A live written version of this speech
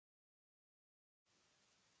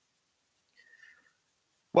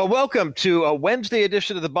Well, welcome to a Wednesday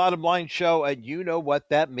edition of the Bottom Line Show, and you know what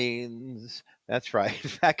that means. That's right.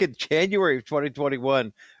 Back in January of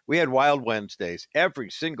 2021, we had Wild Wednesdays every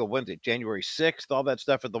single Wednesday. January 6th, all that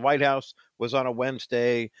stuff at the White House was on a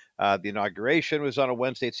Wednesday. The inauguration was on a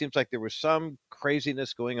Wednesday. It seems like there was some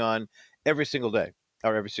craziness going on every single day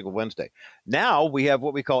or every single Wednesday. Now we have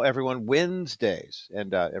what we call Everyone Wednesdays,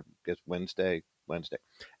 and it's Wednesday.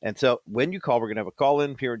 And so when you call, we're going to have a call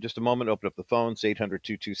in here in just a moment. Open up the phones,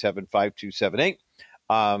 800-227-5278,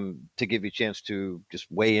 to give you a chance to just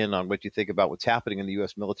weigh in on what you think about what's happening in the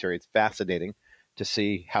U.S. military. It's fascinating to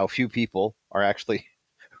see how few people are actually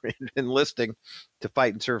enlisting to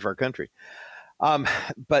fight and serve our country.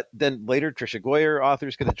 But then later, Tricia Goyer, author,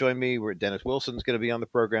 is going to join me. Dennis Wilson's going to be on the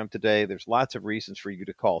program today. There's lots of reasons for you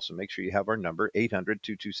to call, so make sure you have our number,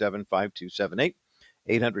 800-227-5278.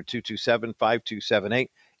 800-227-5278.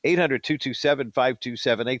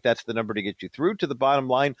 800-227-5278. That's the number to get you through to the bottom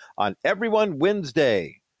line on Everyone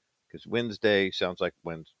Wednesday. Because Wednesday sounds like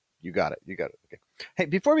Wednesday. You got it. Okay. Hey,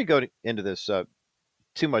 before we go into this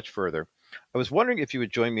too much further, I was wondering if you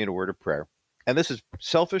would join me in a word of prayer. And this is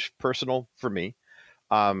selfish, personal for me.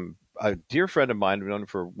 A dear friend of mine, I've known him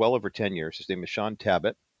for well over 10 years. His name is Sean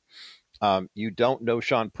Tabbitt. You don't know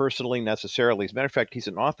Sean personally necessarily. As a matter of fact, he's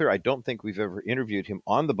an author. I don't think we've ever interviewed him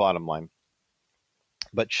on the bottom line.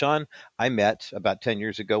 But Sean, I met about 10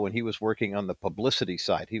 years ago when he was working on the publicity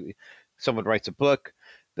side. Someone writes a book.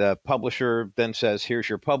 The publisher then says, here's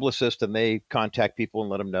your publicist, and they contact people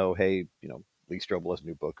and let them know, hey, Lee Strobel has a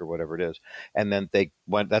new book or whatever it is. And then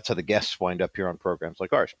that's how the guests wind up here on programs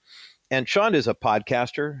like ours. And Sean is a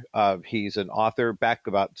podcaster. He's an author. Back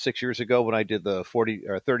about 6 years ago when I did the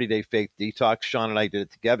 30-day faith detox, Sean and I did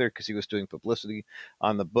it together because he was doing publicity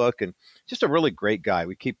on the book, and just a really great guy.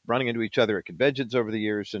 We keep running into each other at conventions over the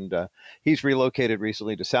years, and he's relocated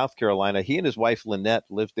recently to South Carolina. He and his wife, Lynette,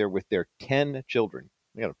 lived there with their 10 children.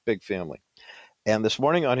 They got a big family. And this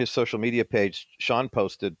morning on his social media page, Sean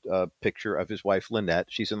posted a picture of his wife, Lynette.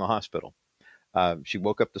 She's in the hospital. She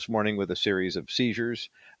woke up this morning with a series of seizures.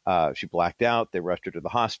 She blacked out. They rushed her to the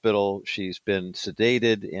hospital. She's been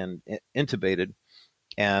sedated and intubated,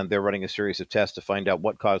 and they're running a series of tests to find out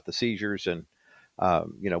what caused the seizures and,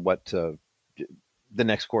 what the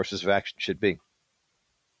next courses of action should be.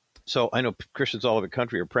 So I know Christians all over the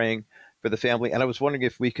country are praying for the family, and I was wondering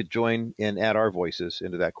if we could join and add our voices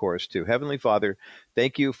into that chorus too. Heavenly Father,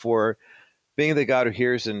 thank you for being the God who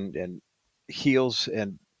hears and heals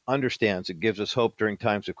and understands and gives us hope during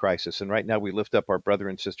times of crisis. And right now we lift up our brother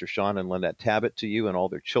and sister Sean and Lynette Tabbitt to you and all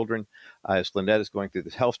their children as Lynette is going through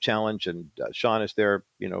this health challenge, and Sean is there,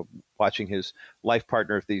 watching his life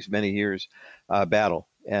partner of these many years battle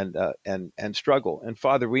and struggle. And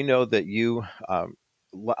Father, we know that you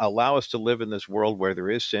allow us to live in this world where there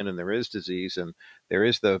is sin and there is disease and there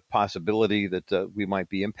is the possibility that we might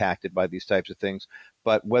be impacted by these types of things.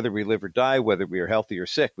 But whether we live or die, whether we are healthy or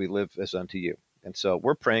sick, we live as unto you. And so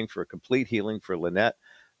we're praying for a complete healing for Lynette,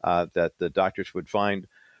 that the doctors would find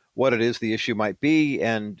what it is the issue might be.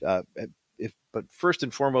 And but first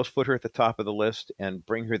and foremost, put her at the top of the list and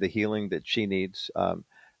bring her the healing that she needs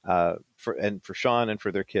for Sean and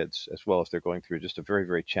for their kids, as well as they're going through just a very,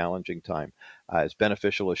 very challenging time. As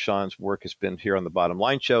beneficial as Sean's work has been here on the Bottom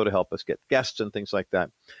Line Show to help us get guests and things like that,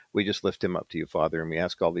 we just lift him up to you, Father, and we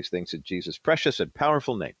ask all these things in Jesus' precious and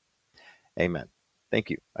powerful name. Amen. Thank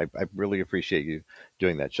you. I really appreciate you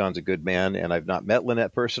doing that. Sean's a good man, and I've not met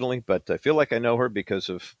Lynette personally, but I feel like I know her because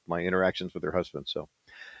of my interactions with her husband. So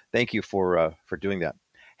thank you for doing that.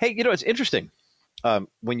 Hey, it's interesting.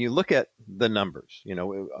 When you look at the numbers,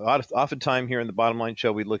 oftentimes here in the Bottom Line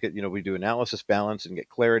Show, we look at, we do analysis, balance, and get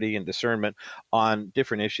clarity and discernment on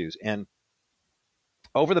different issues. And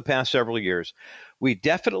over the past several years, we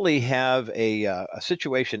definitely have a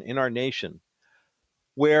situation in our nation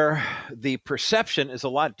where the perception is a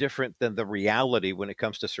lot different than the reality when it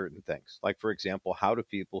comes to certain things. Like, for example, how do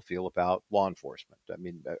people feel about law enforcement? I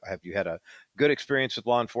mean, have you had a good experience with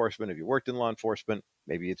law enforcement? Have you worked in law enforcement?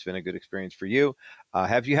 Maybe it's been a good experience for you.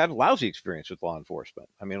 Have you had a lousy experience with law enforcement?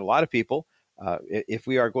 I mean, a lot of people, if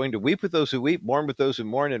we are going to weep with those who weep, mourn with those who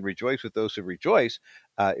mourn, and rejoice with those who rejoice,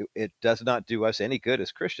 it does not do us any good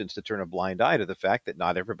as Christians to turn a blind eye to the fact that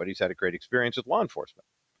not everybody's had a great experience with law enforcement.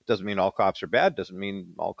 Doesn't mean all cops are bad. Doesn't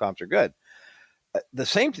mean all cops are good. The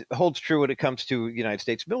same holds true when it comes to United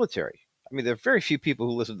States military. I mean, there are very few people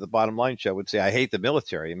who listen to the Bottom Line Show would say, I hate the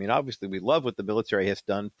military. I mean, obviously, we love what the military has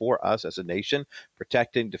done for us as a nation,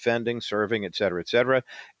 protecting, defending, serving, et cetera, et cetera.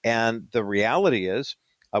 And the reality is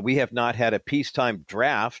we have not had a peacetime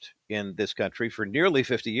draft in this country for nearly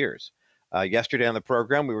 50 years. Yesterday on the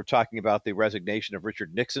program, we were talking about the resignation of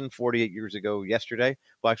Richard Nixon 48 years ago yesterday.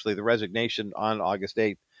 Well, actually, the resignation on August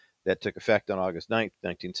 8th that took effect on August 9th,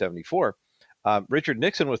 1974. Richard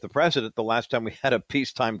Nixon was the president the last time we had a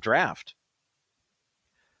peacetime draft.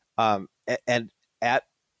 And at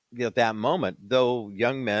that moment, though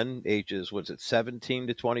young men ages, 17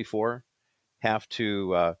 to 24, have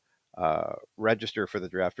to register for the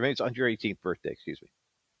draft. I mean, it's on your 18th birthday, excuse me.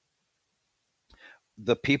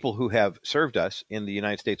 The people who have served us in the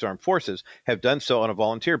United States Armed Forces have done so on a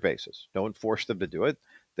volunteer basis. No one forced them to do it.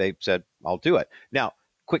 They said, I'll do it. Now,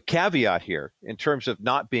 quick caveat here, in terms of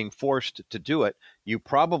not being forced to do it, you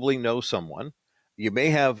probably know someone. You may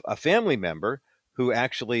have a family member who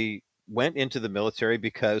actually went into the military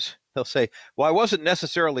because they'll say, well, I wasn't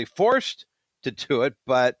necessarily forced to do it,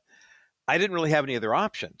 but I didn't really have any other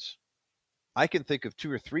options. I can think of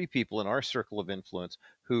 2 or 3 people in our circle of influence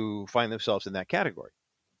who find themselves in that category.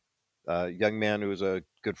 A young man who was a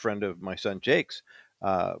good friend of my son Jake's,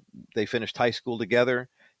 they finished high school together.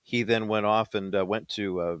 He then went off and went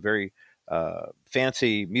to a very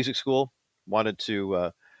fancy music school, wanted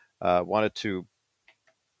to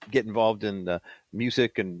get involved in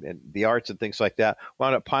music and the arts and things like that,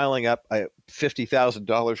 wound up piling up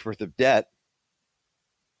 $50,000 worth of debt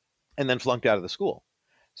and then flunked out of the school.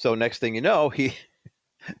 So next thing you know,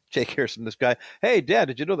 Jake hears from this guy, hey, Dad,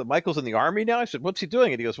 did you know that Michael's in the Army now? I said, what's he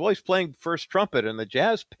doing? And he goes, well, he's playing first trumpet in the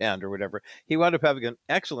jazz band or whatever. He wound up having an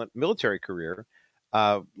excellent military career,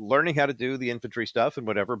 learning how to do the infantry stuff and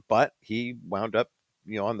whatever, but he wound up,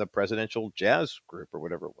 on the presidential jazz group or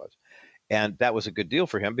whatever it was. And that was a good deal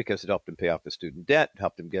for him because it helped him pay off his student debt,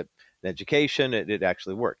 helped him get an education. It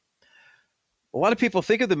actually worked. A lot of people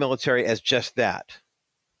think of the military as just that,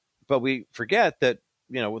 but we forget that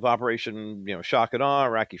with Operation, Shock and Awe,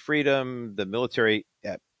 Iraqi Freedom, the military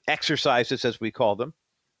exercises, as we call them,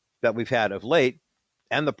 that we've had of late,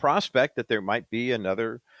 and the prospect that there might be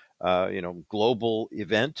another, global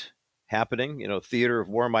event happening, theater of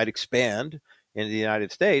war might expand in the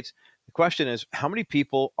United States. The question is, how many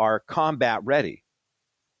people are combat ready?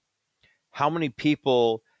 How many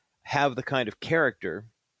people have the kind of character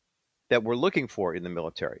that we're looking for in the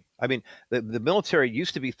military? I mean, the military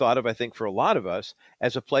used to be thought of, I think, for a lot of us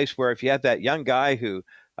as a place where if you had that young guy who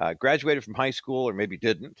graduated from high school or maybe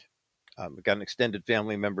didn't, got an extended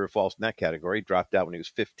family member who falls in that category, dropped out when he was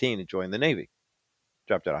 15 and joined the Navy,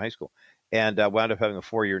 dropped out of high school, and wound up having a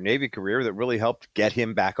 4-year Navy career that really helped get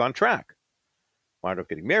him back on track. Wound up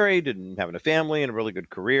getting married and having a family and a really good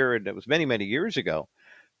career, and it was many, many years ago.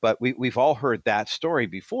 But we've all heard that story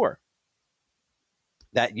before.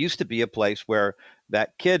 That used to be a place where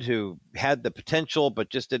that kid who had the potential but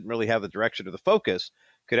just didn't really have the direction or the focus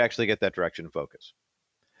could actually get that direction and focus.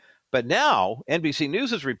 But now NBC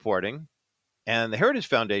News is reporting, and the Heritage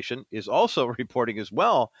Foundation is also reporting as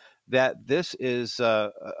well, that this is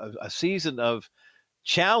a season of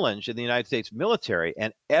challenge in the United States military,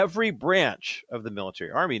 and every branch of the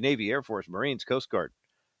military, Army, Navy, Air Force, Marines, Coast Guard,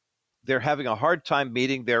 they're having a hard time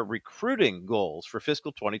meeting their recruiting goals for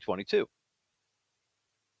fiscal 2022.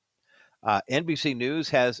 NBC News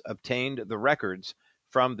has obtained the records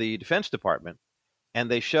from the Defense Department, and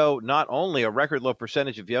they show not only a record low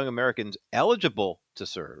percentage of young Americans eligible to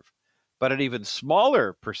serve, but an even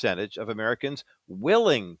smaller percentage of Americans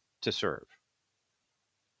willing to serve.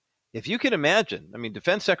 If you can imagine, I mean,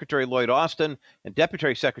 Defense Secretary Lloyd Austin and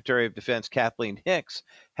Deputy Secretary of Defense Kathleen Hicks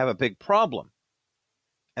have a big problem.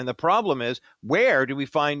 And the problem is, where do we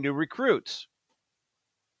find new recruits?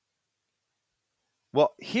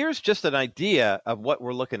 Well, here's just an idea of what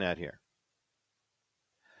we're looking at here.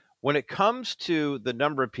 When it comes to the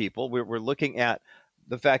number of people, we're looking at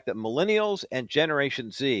the fact that millennials and Generation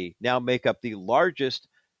Z now make up the largest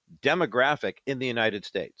demographic in the United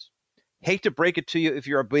States. Hate to break it to you if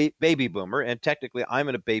you're a baby boomer, and technically I'm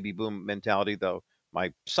in a baby boom mentality, though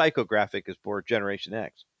my psychographic is for Generation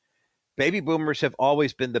X. Baby boomers have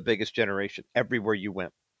always been the biggest generation everywhere you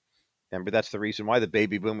went. Remember, that's the reason why the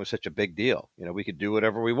baby boom was such a big deal. We could do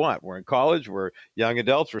whatever we want. We're in college, we're young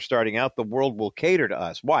adults, we're starting out, the world will cater to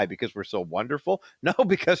us. Why? Because we're so wonderful? No,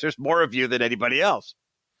 because there's more of you than anybody else.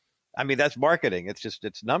 I mean, that's marketing.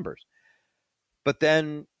 It's numbers. But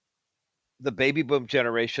then the baby boom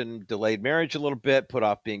generation delayed marriage a little bit, put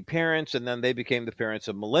off being parents, and then they became the parents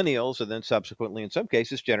of millennials, and then subsequently, in some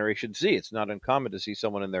cases, Generation Z. It's not uncommon to see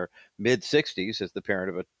someone in their mid-60s as the parent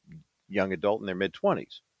of a young adult in their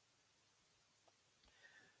mid-20s.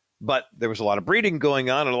 But there was a lot of breeding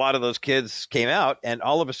going on, and a lot of those kids came out, and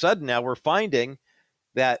all of a sudden now we're finding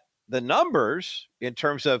that the numbers in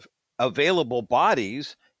terms of available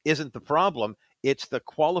bodies isn't the problem. It's the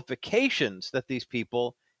qualifications that these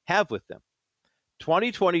people have with them.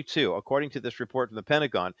 2022, according to this report from the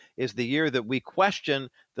Pentagon, is the year that we question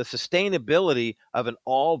the sustainability of an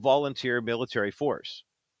all-volunteer military force.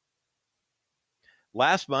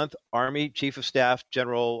 Last month, Army Chief of Staff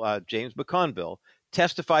General James McConville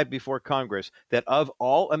testified before Congress that of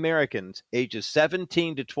all Americans ages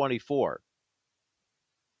 17 to 24,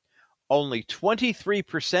 only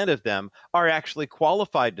 23% of them are actually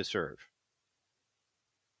qualified to serve.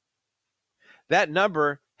 That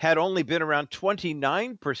number had only been around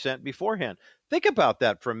 29% beforehand. Think about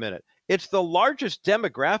that for a minute. It's the largest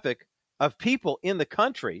demographic of people in the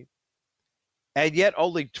country, and yet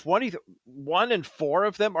only 21 in 4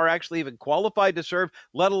 of them are actually even qualified to serve,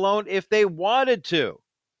 let alone if they wanted to.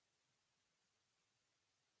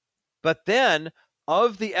 But then,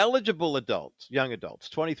 of the eligible adults, young adults,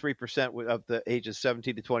 23% of the ages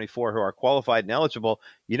 17 to 24 who are qualified and eligible,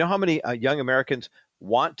 you know how many young Americans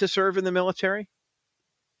want to serve in the military?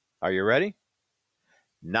 Are you ready?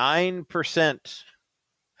 9%.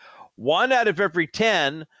 1 out of every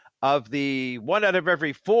 10 of the 1 out of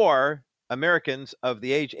every 4 Americans of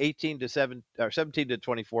the age 17 to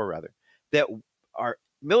 24 rather, that are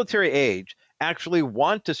military age actually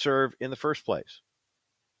want to serve in the first place.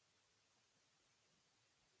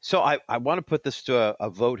 So I want to put this to a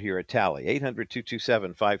vote here, a tally,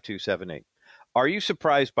 800-227-5278. Are you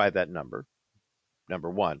surprised by that number? Number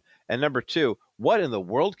one. And number two, what in the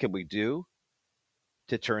world can we do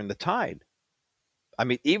to turn the tide? I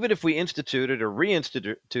mean, even if we instituted or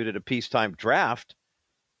reinstituted a peacetime draft,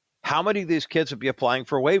 how many of these kids would be applying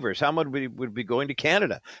for waivers? How many would be going to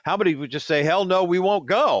Canada? How many would just say, hell no, we won't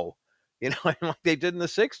go? You know, like they did in the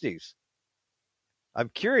 60s. I'm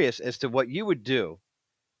curious as to what you would do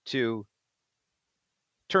to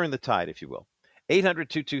turn the tide, if you will.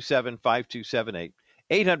 800-227-5278.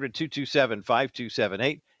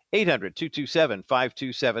 800-227-5278.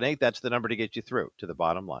 800-227-5278. That's the number to get you through to the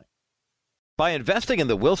bottom line. By investing in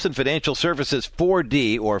the Wilson Financial Services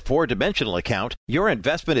 4D or 4-dimensional account, your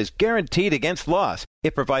investment is guaranteed against loss.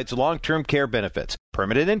 It provides long-term care benefits,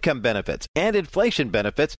 permanent income benefits, and inflation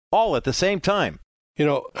benefits all at the same time. You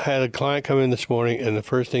know, I had a client come in this morning, and the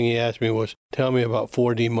first thing he asked me was, tell me about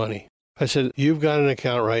 4D money. I said, you've got an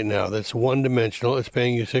account right now that's one-dimensional. It's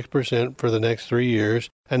paying you 6% for the next 3 years,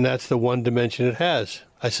 and that's the one dimension it has.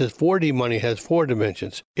 I said, 4D money has 4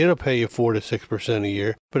 dimensions. It'll pay you 4 to 6% a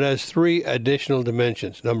year, but it has 3 additional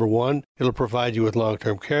dimensions. Number 1, it'll provide you with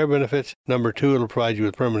long-term care benefits. Number 2, it'll provide you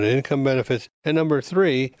with permanent income benefits. And number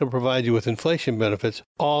 3, it'll provide you with inflation benefits,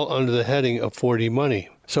 all under the heading of 4D money.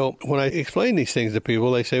 So when I explain these things to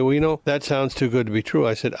people, they say, well, you know, that sounds too good to be true.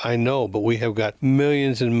 I said, I know, but we have got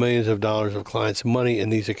millions and millions of dollars of clients' money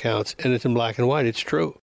in these accounts, and it's in black and white. It's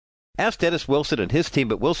true. Ask Dennis Wilson and his team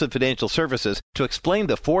at Wilson Financial Services to explain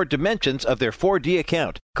the 4 dimensions of their 4D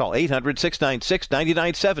account. Call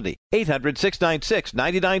 800-696-9970,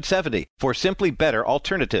 800-696-9970 for simply better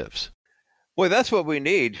alternatives. Boy, that's what we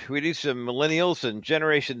need. We need some millennials and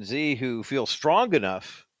Generation Z who feel strong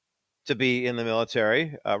enough to be in the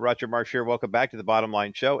military. Roger Marsh here. Welcome back to the Bottom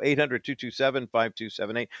Line Show.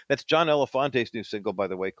 800-227-5278. That's John Elefante's new single, by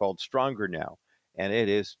the way, called Stronger Now. And it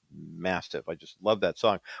is massive. I just love that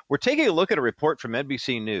song. We're taking a look at a report from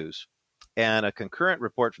NBC News and a concurrent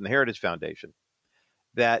report from the Heritage Foundation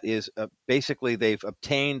that is basically they've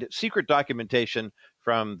obtained secret documentation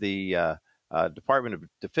from the Department of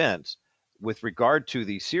Defense with regard to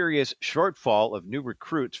the serious shortfall of new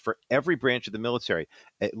recruits for every branch of the military.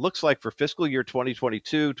 It looks like for fiscal year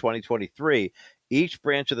 2022, 2023, each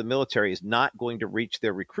branch of the military is not going to reach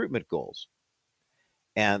their recruitment goals.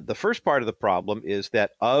 And the first part of the problem is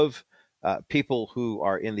that of people who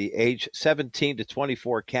are in the age 17 to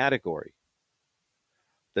 24 category,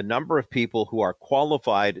 the number of people who are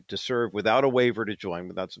qualified to serve without a waiver to join,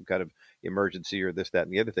 without some kind of emergency or this, that,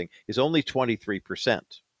 and the other thing, is only 23%.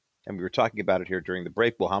 And we were talking about it here during the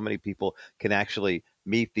break. Well, how many people can actually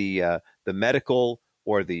meet the medical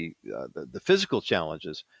or the physical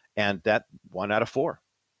challenges? And that 1 out of 4.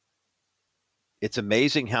 It's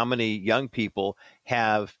amazing how many young people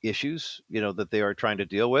have issues, you know, that they are trying to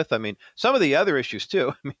deal with. I mean, some of the other issues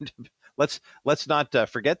too. I mean, let's not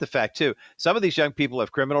forget the fact too. Some of these young people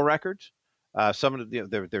have criminal records. Some of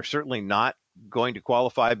the, they're certainly not going to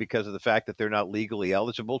qualify because of the fact that they're not legally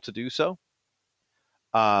eligible to do so.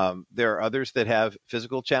 There are others that have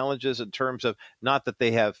physical challenges in terms of not that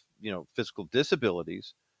they have, you know, physical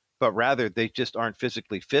disabilities, but rather they just aren't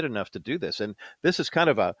physically fit enough to do this. And this is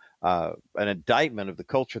kind of an indictment of the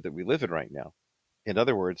culture that we live in right now. In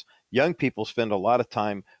other words, young people spend a lot of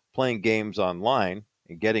time playing games online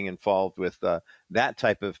and getting involved with that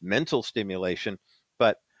type of mental stimulation.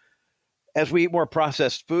 But As we eat more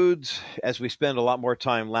processed foods, as we spend a lot more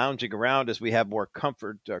time lounging around, as we have more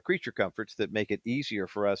comfort, creature comforts that make it easier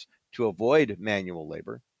for us to avoid manual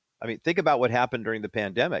labor. I mean, think about what happened during the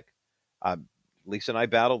pandemic. Lisa and I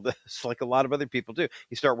battled this like a lot of other people do.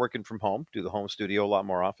 You start working from home, do the home studio a lot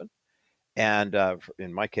more often. And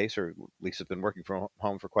in my case, or Lisa's been working from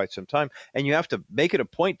home for quite some time, and you have to make it a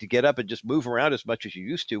point to get up and just move around as much as you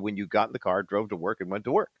used to when you got in the car, drove to work, and went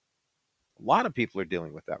to work. A lot of people are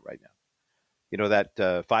dealing with that right now. You know,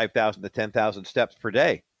 that 5,000 to 10,000 steps per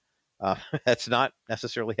day. That's not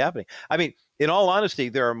necessarily happening. I mean, in all honesty,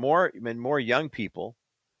 there are more and more young people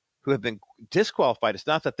who have been disqualified. It's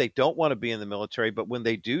not that they don't want to be in the military, but when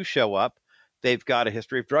they do show up, they've got a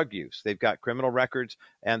history of drug use. They've got criminal records,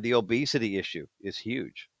 and the obesity issue is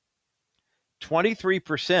huge.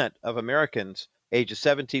 23% of Americans ages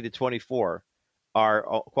 17 to 24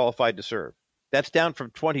 are qualified to serve. That's down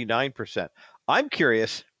from 29%. I'm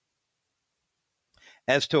curious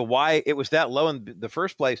as to why it was that low in the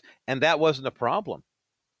first place, and that wasn't a problem.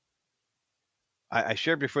 I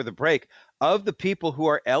shared before the break, of the people who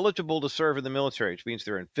are eligible to serve in the military, which means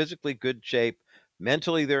they're in physically good shape,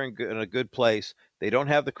 mentally they're in a good place, they don't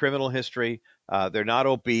have the criminal history, they're not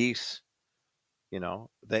obese,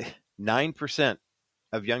 9%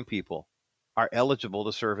 of young people are eligible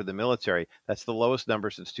to serve in the military. That's the lowest number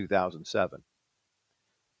since 2007.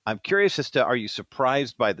 I'm curious as to, are you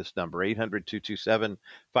surprised by this number?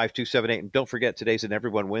 800-227-5278. And don't forget, today's an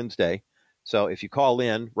Everyone Wednesday. So if you call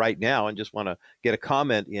in right now and just want to get a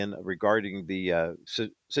comment in regarding the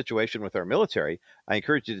situation with our military, I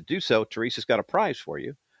encourage you to do so. Teresa's got a prize for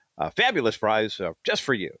you, a fabulous prize just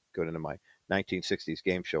for you. Go into my 1960s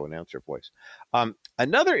game show announcer voice.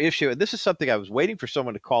 Another issue, and this is something I was waiting for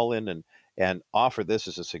someone to call in and offer this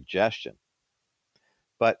as a suggestion,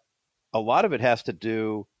 but a lot of it has to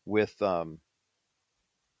do with the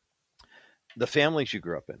families you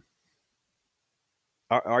grew up in.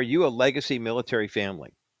 Are you a legacy military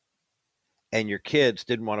family and your kids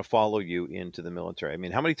didn't want to follow you into the military? I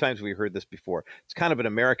mean, how many times have we heard this before? It's kind of an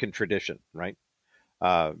American tradition, right?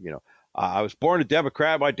 I was born a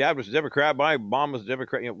Democrat. My dad was a Democrat. My mom was a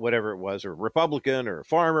Democrat, whatever it was, or Republican or a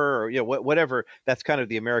farmer, or, whatever. That's kind of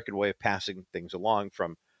the American way of passing things along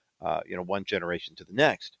from, one generation to the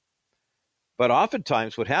next. But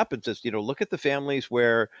oftentimes what happens is, look at the families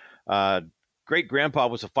where great grandpa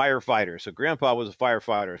was a firefighter. So grandpa was a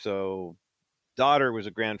firefighter. So daughter was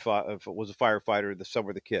a firefighter. So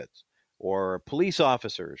were the kids, or police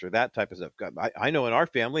officers, or that type of stuff. I know in our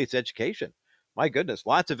family, it's education. My goodness,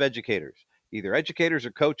 lots of educators, either educators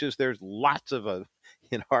or coaches. There's lots of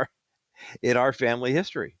in our family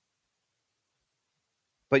history.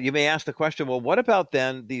 But you may ask the question, well, what about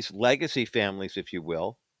then these legacy families, if you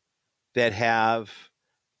will, that have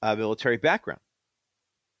a military background?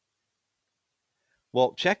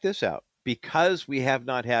 Well, check this out. Because we have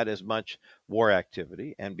not had as much war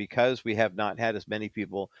activity, and because we have not had as many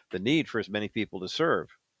people, the need for as many people to serve,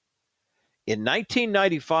 in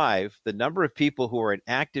 1995, the number of people who were in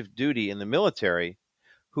active duty in the military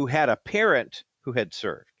who had a parent who had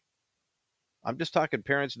served, I'm just talking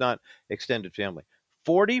parents, not extended family,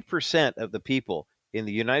 40% of the people in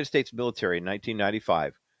the United States military in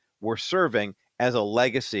 1995 were serving as a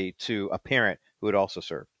legacy to a parent who had also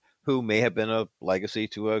served, who may have been a legacy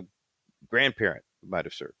to a grandparent who might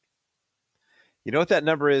have served. You know what that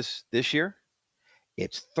number is this year?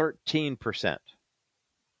 It's 13%.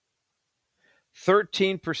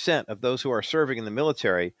 13% of those who are serving in the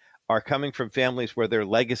military are coming from families where they're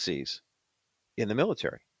legacies in the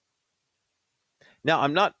military. Now,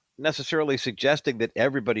 I'm not necessarily suggesting that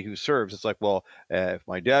everybody who serves, it's like, well, if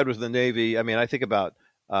my dad was in the Navy, I mean, I think about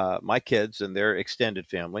my kids and their extended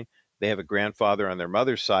family. They have a grandfather on their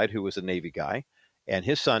mother's side who was a Navy guy, and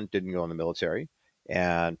his son didn't go in the military.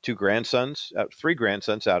 And three grandsons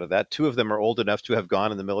out of that. Two of them are old enough to have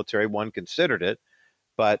gone in the military. One considered it,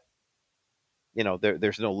 but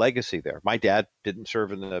there's no legacy there. My dad didn't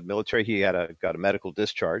serve in the military. He got a medical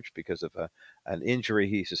discharge because of an injury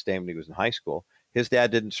he sustained when he was in high school. His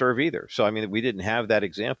dad didn't serve either. So, I mean, we didn't have that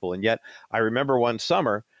example. And yet I remember one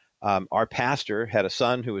summer, our pastor had a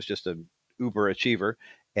son who was just an uber achiever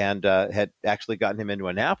and had actually gotten him into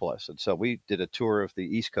Annapolis. And so we did a tour of the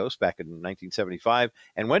East Coast back in 1975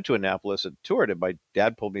 and went to Annapolis and toured it. My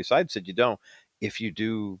dad pulled me aside and said, if you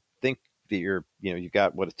do think that you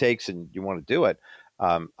got what it takes and you want to do it,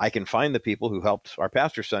 I can find the people who helped our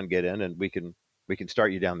pastor's son get in, and we can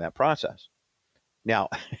start you down that process. Now,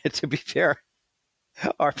 to be fair,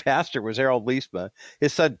 our pastor was Harold Leesma.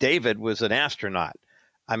 His son David was an astronaut.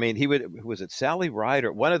 I mean, was it Sally Ride,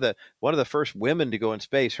 or one of the first women to go in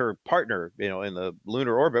space? Her partner, in the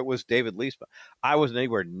lunar orbit was David Leisman. I wasn't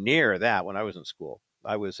anywhere near that when I was in school.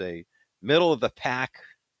 I was a middle of the pack,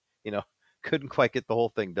 you know, couldn't quite get the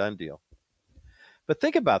whole thing done deal. But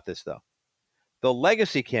think about this though. The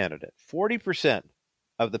legacy candidate, 40%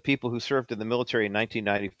 of the people who served in the military in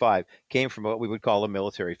 1995 came from what we would call a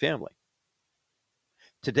military family.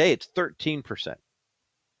 Today it's 13%.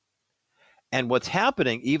 And what's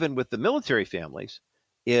happening, even with the military families,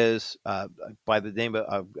 is by the name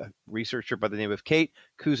of a researcher by the name of Kate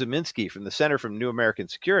Kuzaminski from the Center for New American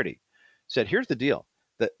Security, said, here's the deal.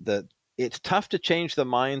 It's tough to change the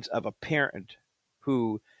minds of a parent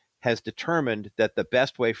who has determined that the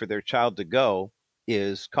best way for their child to go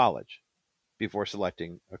is college before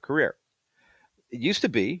selecting a career. It used to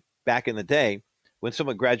be, back in the day, when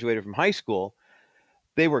someone graduated from high school,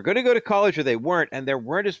 they were going to go to college or they weren't, and there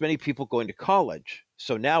weren't as many people going to college.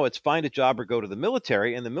 So now it's find a job or go to the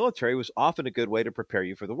military, and the military was often a good way to prepare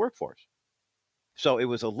you for the workforce. So it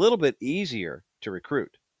was a little bit easier to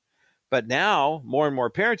recruit. But now more and more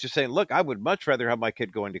parents are saying, look, I would much rather have my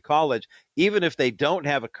kid going to college, even if they don't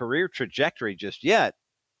have a career trajectory just yet.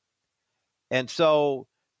 And so,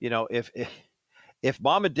 if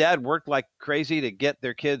mom and dad worked like crazy to get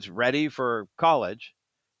their kids ready for college,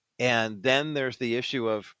 and then there's the issue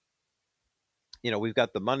of, we've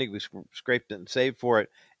got the money, we scraped it and saved for it,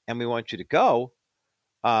 and we want you to go.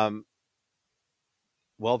 Well,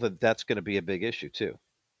 that's going to be a big issue too.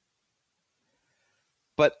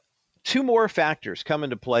 But two more factors come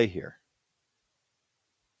into play here.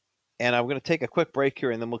 And I'm going to take a quick break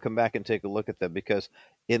here, and then we'll come back and take a look at them, because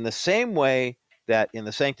in the same way that in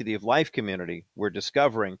the Sanctity of Life community, we're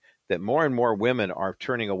discovering that more and more women are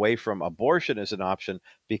turning away from abortion as an option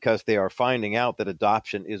because they are finding out that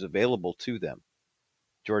adoption is available to them.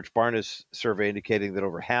 George Barna's survey indicating that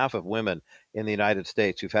over half of women in the United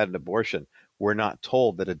States who've had an abortion were not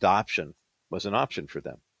told that adoption was an option for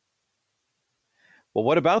them. Well,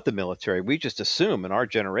 what about the military? We just assume in our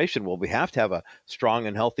generation, well, we have to have a strong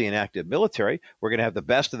and healthy and active military. We're going to have the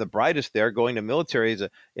best and the brightest there. Going to in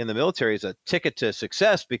the military is a ticket to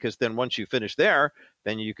success, because then once you finish there,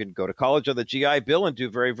 then you can go to college on the GI Bill and do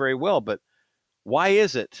very, very well. But why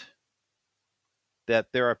is it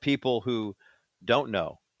that there are people who don't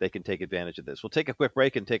know they can take advantage of this? We'll take a quick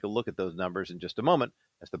break and take a look at those numbers in just a moment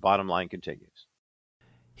as the bottom line continues.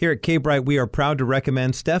 Here at K-Bright, we are proud to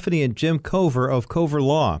recommend Stephanie and Jim Cover of Cover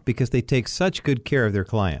Law, because they take such good care of their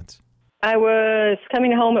clients. I was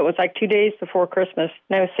coming home, it was like 2 days before Christmas,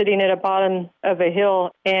 and I was sitting at the bottom of a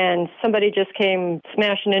hill, and somebody just came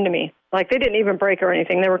smashing into me. Like, they didn't even brake or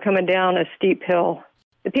anything. They were coming down a steep hill.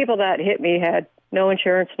 The people that hit me had no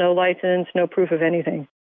insurance, no license, no proof of anything.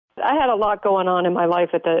 I had a lot going on in my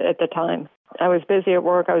life at the time. I was busy at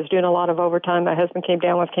work. I was doing a lot of overtime. My husband came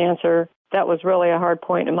down with cancer. That was really a hard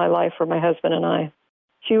point in my life for my husband and I.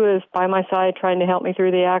 She was by my side trying to help me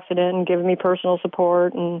through the accident and giving me personal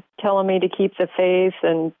support and telling me to keep the faith.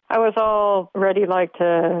 And I was all ready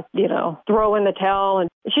to, throw in the towel. And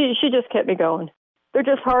she just kept me going. They're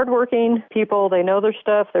just hardworking people. They know their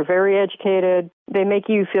stuff. They're very educated. They make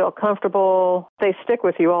you feel comfortable. They stick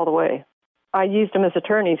with you all the way. I used them as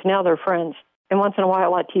attorneys. Now they're friends. And once in a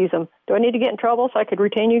while, I tease them. Do I need to get in trouble so I could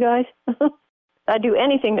retain you guys? I'd do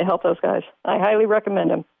anything to help those guys. I highly recommend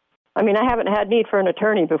them. I mean, I haven't had need for an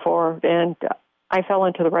attorney before, and I fell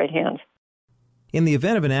into the right hands. In the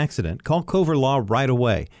event of an accident, call Cover Law right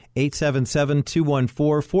away.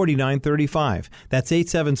 877-214-4935. That's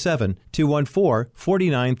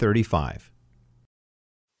 877-214-4935.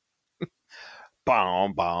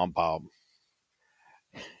 Bomb, bomb, bomb.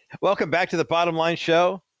 Welcome back to the Bottom Line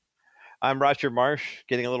Show. I'm Roger Marsh,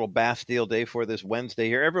 getting a little Bastille Day for this Wednesday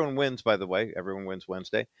here. Everyone wins, by the way. Everyone wins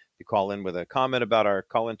Wednesday. If you call in with a comment about our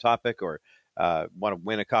call-in topic or want to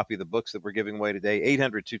win a copy of the books that we're giving away today,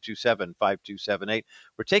 800-227-5278.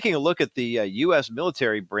 We're taking a look at the U.S.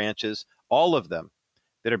 military branches, all of them,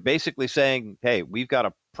 that are basically saying, hey, we've got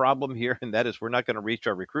a problem here, and that is we're not going to reach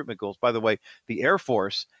our recruitment goals. By the way, the Air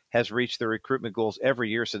Force has reached their recruitment goals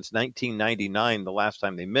every year since 1999, the last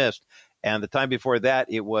time they missed. And the time before that,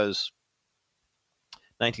 it was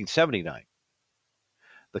 1979.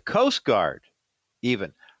 The Coast Guard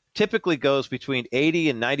even typically goes between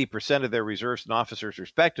 80 and 90% of their reserves and officers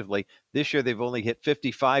respectively. This year, they've only hit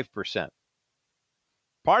 55%.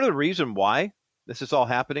 Part of the reason why this is all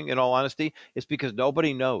happening, in all honesty, is because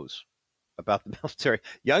nobody knows about the military.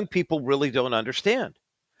 Young people really don't understand.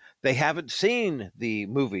 They haven't seen the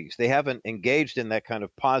movies. They haven't engaged in that kind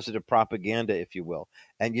of positive propaganda, if you will.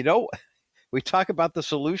 And We talk about the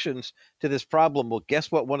solutions to this problem. Well,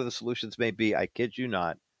 guess what one of the solutions may be? I kid you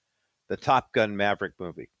not, the Top Gun Maverick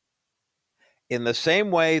movie. In the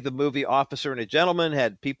same way the movie Officer and a Gentleman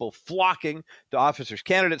had people flocking to officers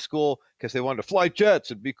candidate school because they wanted to fly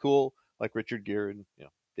jets and be cool, like Richard Gere and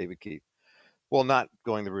David Keith. Well, not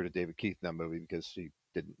going the route of David Keith in that movie because he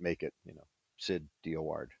didn't make it, Sid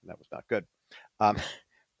Dioward, and that was not good.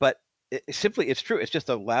 But it's true. It's just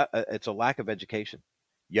it's a lack of education.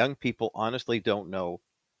 Young people honestly don't know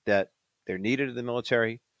that they're needed in the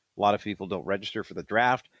military. A lot of people don't register for the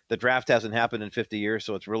draft. The draft hasn't happened in 50 years,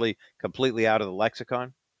 so it's really completely out of the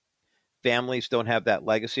lexicon. Families don't have that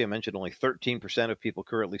legacy. I mentioned only 13% of people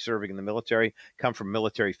currently serving in the military come from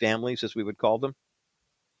military families, as we would call them.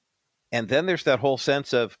 And then there's that whole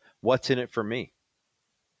sense of what's in it for me.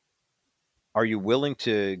 Are you willing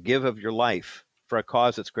to give of your life for a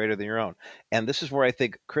cause that's greater than your own? And this is where I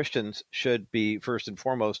think Christians should be first and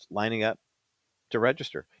foremost lining up to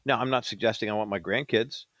register. Now, I'm not suggesting I want my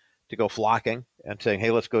grandkids to go flocking and saying,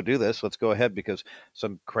 hey, let's go do this. Let's go ahead because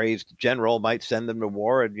some crazed general might send them to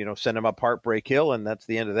war and, send them up Heartbreak Hill. And that's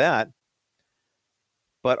the end of that.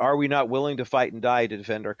 But are we not willing to fight and die to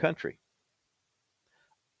defend our country?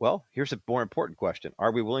 Well, here's a more important question.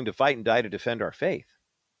 Are we willing to fight and die to defend our faith?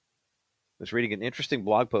 I was reading an interesting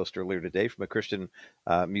blog post earlier today from a Christian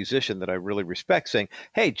musician that I really respect saying,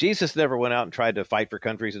 hey, Jesus never went out and tried to fight for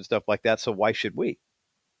countries and stuff like that. So why should we?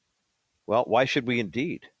 Well, why should we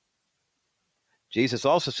indeed? Jesus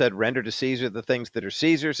also said, render to Caesar the things that are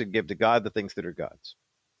Caesar's and give to God the things that are God's.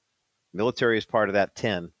 Military is part of that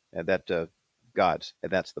 10 and that God's,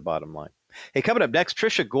 and that's the bottom line. Hey, coming up next,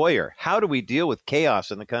 Tricia Goyer. How do we deal with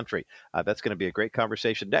chaos in the country? That's going to be a great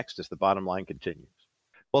conversation next as the bottom line continues.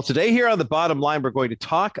 Well, today here on the bottom line, we're going to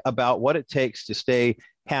talk about what it takes to stay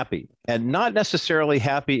happy, and not necessarily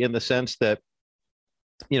happy in the sense that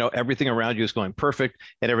everything around you is going perfect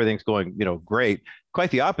and everything's going, great.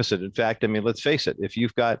 Quite the opposite. In fact, let's face it, if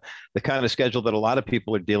you've got the kind of schedule that a lot of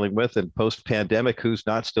people are dealing with and post-pandemic, who's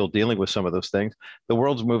not still dealing with some of those things, the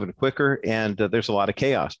world's moving quicker and there's a lot of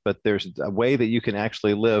chaos, but there's a way that you can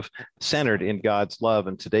actually live centered in God's love.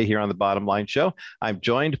 And today here on the Bottom Line Show, I'm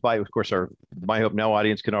joined by, of course, our My Hope Now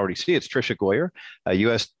audience can already see, it's Tricia Goyer, a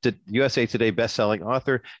USA Today bestselling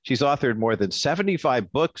author. She's authored more than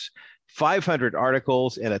 75 books, 500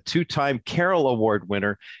 articles, and a 2-time Carroll Award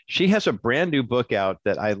winner. She has a brand new book out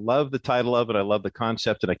that I love the title of it. I love the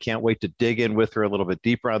concept, and I can't wait to dig in with her a little bit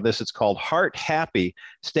deeper on this. It's called Heart Happy,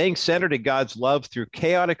 Staying Centered in God's Love Through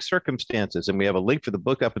Chaotic Circumstances. And we have a link for the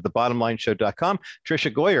book up at thebottomlineshow.com.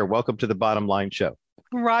 Tricia Goyer, welcome to the Bottom Line Show.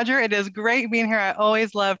 Roger, it is great being here. I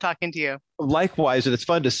always love talking to you. Likewise, and it's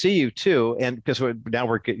fun to see you too. And because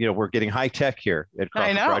we're getting high tech here at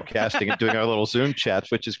Crawford Broadcasting and doing our little Zoom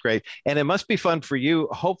chats, which is great. And it must be fun for you,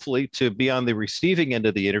 hopefully, to be on the receiving end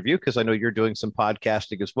of the interview, because I know you're doing some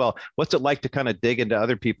podcasting as well. What's it like to kind of dig into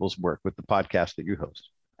other people's work with the podcast that you host?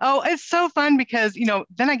 Oh, it's so fun because,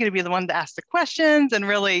 then I get to be the one to ask the questions and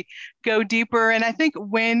really go deeper. And I think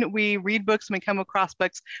when we read books and we come across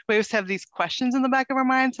books, we always have these questions in the back of our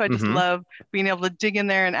mind. So I just love being able to dig in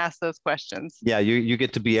there and ask those questions. Yeah, you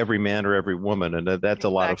get to be every man or every woman, and that's a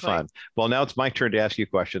lot of fun. Well, now it's my turn to ask you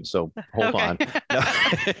questions, so hold on.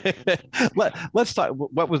 Let's talk.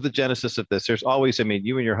 What was the genesis of this? There's always,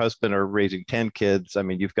 you and your husband are raising 10 kids.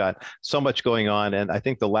 You've got so much going on. And I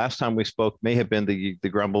think the last time we spoke may have been the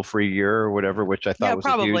grumble-free year or whatever, which I thought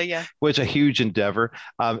was a huge endeavor.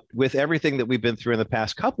 With everything that we've been through in the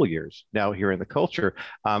past couple of years now here in the culture,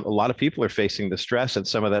 a lot of people are facing the stress, and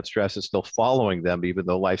some of that stress is still following them, even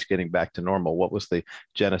though life's getting back to normal. What was the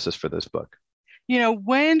genesis for this book?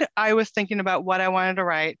 When I was thinking about what I wanted to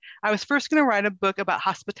write, I was first going to write a book about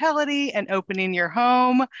hospitality and opening your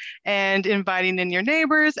home and inviting in your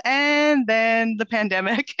neighbors. And then the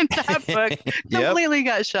pandemic and that book completely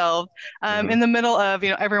got shelved in the middle of,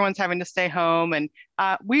 everyone's having to stay home. And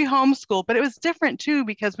we homeschool, but it was different too,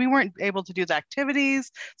 because we weren't able to do the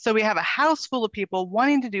activities. So we have a house full of people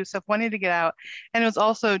wanting to do stuff, wanting to get out. And it was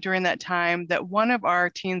also during that time that one of our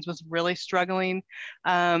teens was really struggling.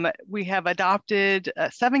 We have adopted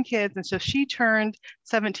 7 kids. And so she turned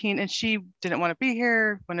 17 and she didn't want to be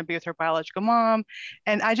here, want to be with her biological mom.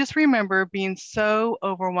 And I just remember being so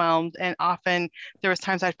overwhelmed. And often there was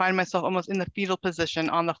times I'd find myself almost in the fetal position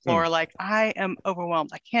on the floor, like, I am overwhelmed.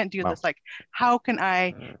 I can't do this. Like, how can I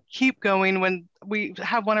keep going when we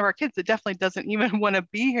have one of our kids that definitely doesn't even want to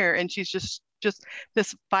be here, and she's just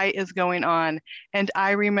this fight is going on. And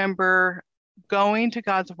I remember going to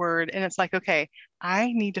God's word, and it's like, okay,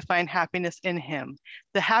 I need to find happiness in him.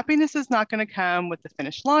 The happiness is not going to come with the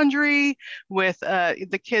finished laundry, with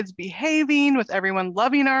the kids behaving, with everyone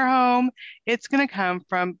loving our home. It's going to come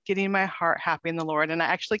from getting my heart happy in the Lord. And I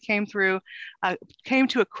actually came to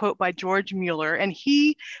a quote by George Mueller, and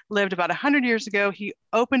he lived about 100 years ago. He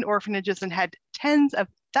opened orphanages and had tens of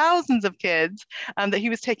thousands of kids that he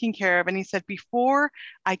was taking care of. And he said, before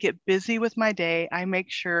I get busy with my day, I make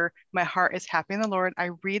sure my heart is happy in the Lord.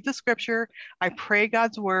 I read the scripture, I pray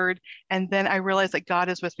God's word, and then I realize that God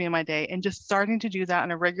is with me in my day. And just starting to do that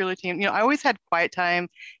on a regular team. You know, I always had quiet time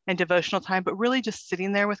and devotional time, but really just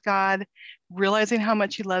sitting there with God, realizing how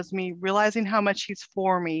much he loves me, realizing how much he's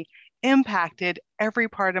for me, impacted every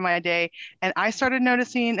part of my day. And I started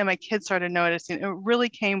noticing, and my kids started noticing. It really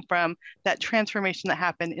came from that transformation that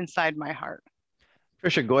happened inside my heart.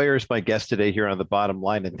 Tricia Goyer is my guest today here on The Bottom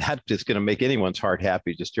Line, and that is going to make anyone's heart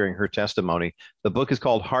happy just hearing her testimony. The book is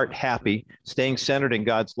called Heart Happy, Staying Centered in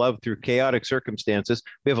God's Love Through Chaotic Circumstances.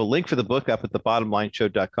 We have a link for the book up at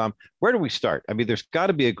thebottomlineshow.com. Where do we start? I mean, there's got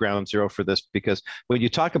to be a ground zero for this, because when you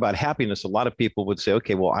talk about happiness, a lot of people would say,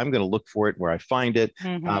 okay, well, I'm going to look for it where I find it.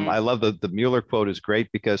 I love the Mueller quote is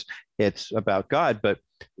great because it's about God, but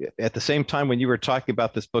at the same time, when you were talking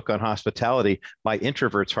about this book on hospitality, my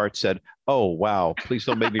introvert's heart said, oh, wow, please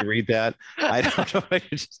don't make me read that. I don't know.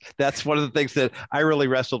 That's one of the things that I really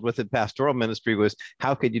wrestled with in pastoral ministry was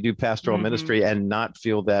how could you do pastoral ministry and not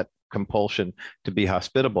feel that compulsion to be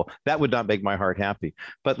hospitable? That would not make my heart happy.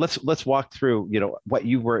 But let's walk through, what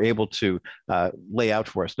you were able to lay out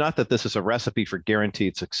for us. Not that this is a recipe for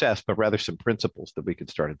guaranteed success, but rather some principles that we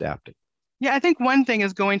could start adapting. Yeah, I think one thing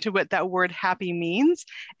is going to what that word happy means.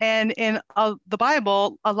 And in the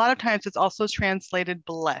Bible, a lot of times it's also translated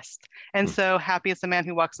blessed. And so happy is the man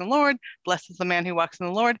who walks in the Lord, blessed is the man who walks in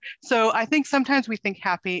the Lord. So I think sometimes we think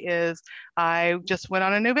happy is, I just went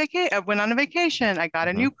on a vacation, I got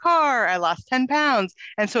a new car, I lost 10 pounds.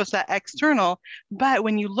 And so it's that external. But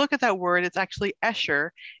when you look at that word, it's actually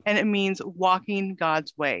Esher, and it means walking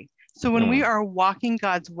God's way. So when we are walking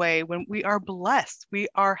God's way, when we are blessed, we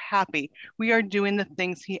are happy, we are doing the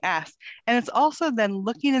things he asks. And it's also then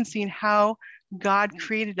looking and seeing how God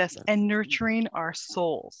created us and nurturing our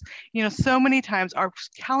souls. So many times our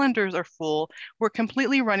calendars are full. We're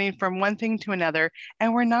completely running from one thing to another,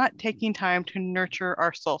 and we're not taking time to nurture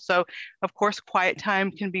our soul. So, of course, quiet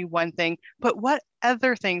time can be one thing, but what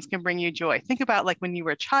other things can bring you joy? Think about like when you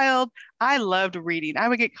were a child. I loved reading. I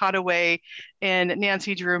would get caught away in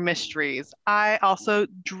Nancy Drew mysteries. I also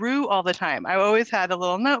drew all the time. I always had a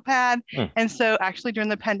little notepad. And so actually during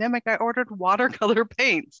the pandemic, I ordered watercolor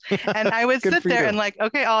paints, and I would sit there and like,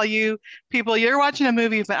 okay, all you people, you're watching a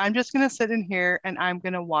movie, but I'm just going to sit in here and I'm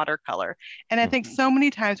going to watercolor. And I think so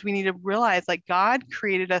many times we need to realize like God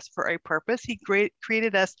created us for a purpose. He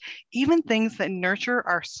created us, even things that nurture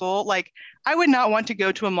our soul. Like I would not want to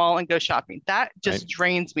go to a mall and go shopping. That just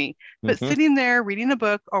drains me. But sitting there reading a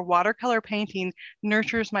book or watercolor painting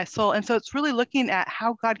nurtures my soul. And so it's really looking at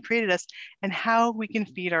how God created us and how we can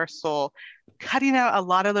feed our soul, cutting out a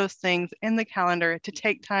lot of those things in the calendar to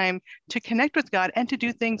take time to connect with God and to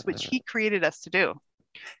do things which he created us to do.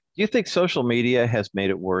 Do you think social media has made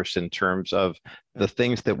it worse in terms of the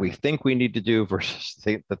things that we think we need to do versus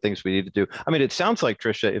the things we need to do? I mean, it sounds like,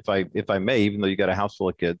 Tricia, if I may, even though you got a house full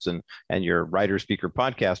of kids and you're a writer, speaker,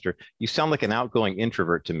 podcaster, you sound like an outgoing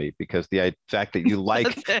introvert to me, because the fact that you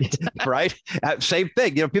like, right? Same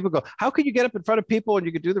thing. People go, how could you get up in front of people and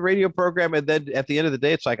you could do the radio program? And then at the end of the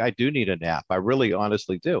day, it's like, I do need a nap. I really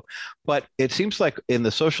honestly do. But it seems like in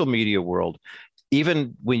the social media world,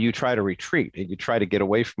 even when you try to retreat and you try to get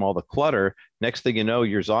away from all the clutter, next thing you know,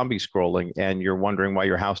 you're zombie scrolling and you're wondering why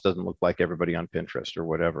your house doesn't look like everybody on Pinterest or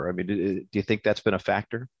whatever. I mean, do you think that's been a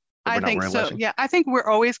factor? I think so. Yeah, I think we're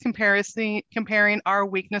always comparing our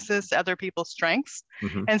weaknesses to other people's strengths.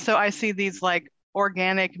 And so I see these like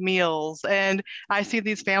organic meals, and I see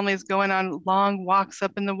these families going on long walks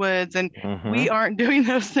up in the woods, and we aren't doing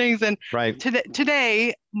those things. And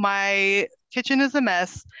today, my kitchen is a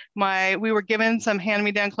mess. We were given some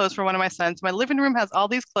hand-me-down clothes for one of my sons. My living room has all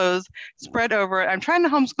these clothes spread over it. I'm trying to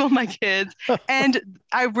homeschool my kids. And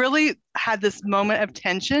I really had this moment of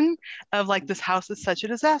tension of like, this house is such a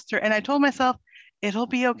disaster. And I told myself, it'll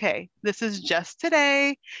be okay. This is just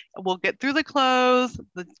today. We'll get through the clothes.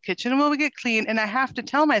 The kitchen will get clean. And I have to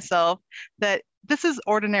tell myself that this is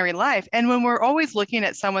ordinary life. And when we're always looking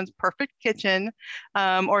at someone's perfect kitchen,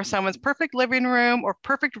 or someone's perfect living room or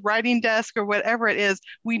perfect writing desk or whatever it is,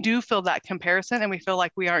 we do feel that comparison and we feel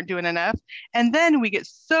like we aren't doing enough. And then we get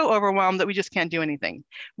so overwhelmed that we just can't do anything.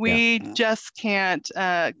 We just can't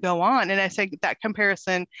go on. And I say that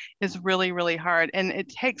comparison is really, really hard. And it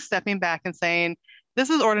takes stepping back and saying, this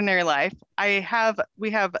is ordinary life.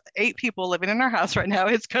 We have 8 people living in our house right now.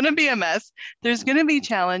 It's going to be a mess. There's going to be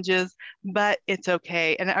challenges, but it's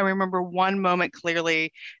okay. And I remember one moment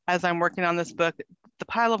clearly as I'm working on this book, the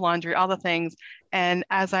pile of laundry, all the things. And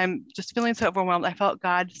as I'm just feeling so overwhelmed, I felt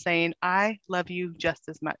God saying, I love you just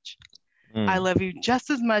as much. I love you just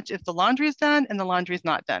as much if the laundry is done and the laundry is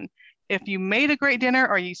not done. If you made a great dinner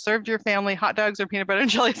or you served your family hot dogs or peanut butter and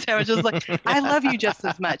jelly sandwiches, like, I love you just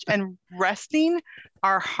as much. And resting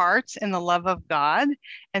our hearts in the love of God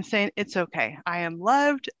and saying, it's okay. I am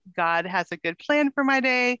loved. God has a good plan for my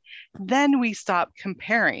day. Then we stop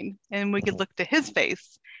comparing and we could look to his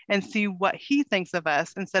face and see what he thinks of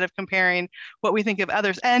us instead of comparing what we think of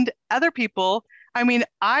others and other people. I mean,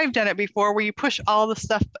 I've done it before where you push all the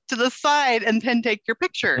stuff to the side and then take your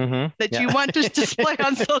picture that you want to display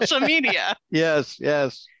on social media. Yes,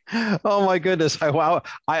 yes. Oh my goodness. Wow.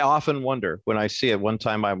 I often wonder when I see it. One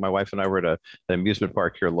time my wife and I were at an amusement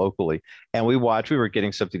park here locally, and we were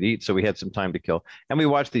getting something to eat, so we had some time to kill. And we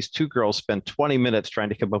watched these 2 girls spend 20 minutes trying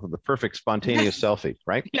to come up with the perfect spontaneous selfie,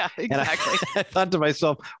 right? Yeah, exactly. And I thought to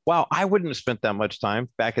myself, wow, I wouldn't have spent that much time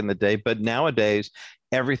back in the day. But nowadays,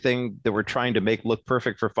 everything that we're trying to make look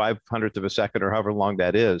perfect for 500th of a second or however long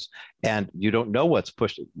that is, and you don't know what's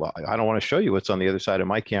pushed. Well, I don't want to show you what's on the other side of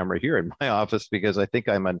my camera here in my office because I think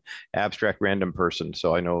I'm an abstract random person,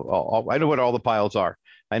 so I know I know what all the piles are.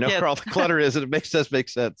 I know where all the clutter is, and it makes sense.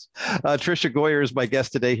 Tricia Goyer is my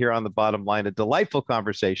guest today here on The Bottom Line. A delightful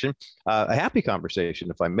conversation, a happy conversation,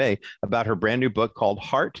 if I may, about her brand new book called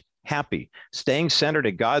Heart Happy, Staying Centered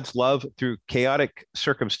in God's Love Through Chaotic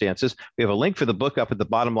Circumstances. We have a link for the book up at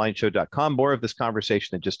thebottomlineshow.com. More of this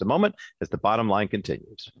conversation in just a moment as The Bottom Line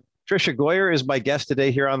continues. Tricia Goyer is my guest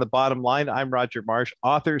today here on The Bottom Line. I'm Roger Marsh,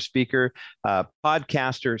 author, speaker,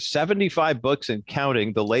 podcaster, 75 books and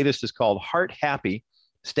counting. The latest is called Heart Happy,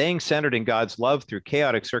 Staying Centered in God's Love Through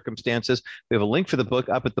Chaotic Circumstances. We have a link for the book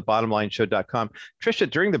up at thebottomlineshow.com. Tricia,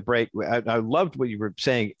 during the break, I loved what you were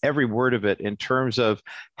saying, every word of it, in terms of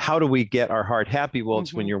how do we get our heart happy? Well,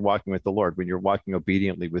 it's when you're walking with the Lord, when you're walking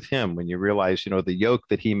obediently with him, when you realize, the yoke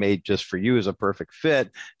that he made just for you is a perfect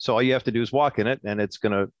fit. So all you have to do is walk in it and it's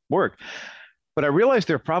going to work. But I realize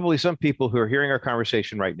there are probably some people who are hearing our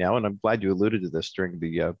conversation right now, and I'm glad you alluded to this during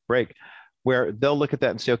the break, where they'll look at that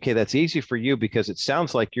and say, okay, that's easy for you because it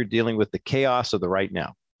sounds like you're dealing with the chaos of the right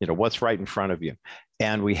now, what's right in front of you.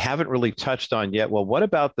 And we haven't really touched on yet, well, what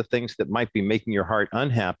about the things that might be making your heart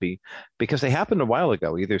unhappy because they happened a while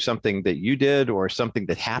ago, either something that you did or something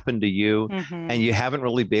that happened to you, and you haven't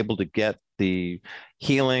really been able to get the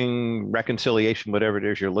healing, reconciliation, whatever it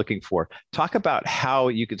is you're looking for. Talk about how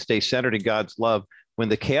you can stay centered in God's love when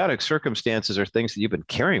the chaotic circumstances are things that you've been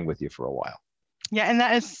carrying with you for a while. Yeah, and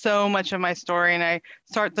that is so much of my story. And I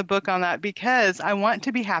start the book on that because I want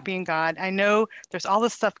to be happy in God. I know there's all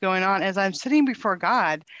this stuff going on. As I'm sitting before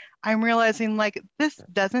God, I'm realizing this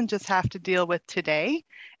doesn't just have to deal with today.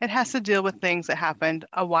 It has to deal with things that happened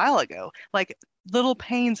a while ago, like little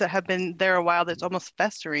pains that have been there a while that's almost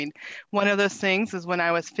festering. One of those things is when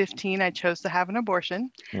I was 15, I chose to have an abortion.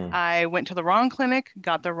 I went to the wrong clinic,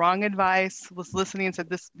 got the wrong advice, was listening and said,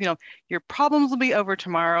 your problems will be over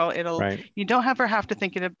tomorrow. You don't ever have to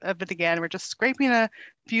think of it again. We're just scraping a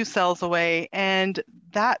few cells away. And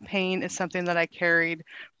that pain is something that I carried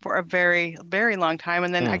for a very, very long time.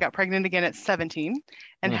 And then I got pregnant again at 17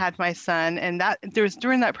 and had my son. And there was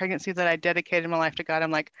during that pregnancy that I dedicated my life to God. I'm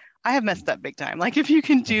like, I have messed up big time. If you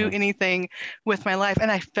can do anything with my life.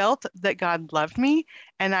 And I felt that God loved me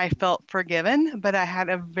and I felt forgiven, but I had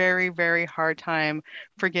a very, very hard time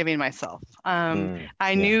forgiving myself.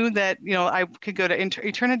 I knew that, I could go to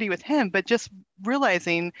eternity with him, but just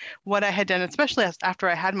realizing what I had done, especially after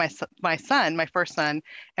I had my son, my first son,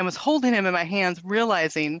 and was holding him in my hands,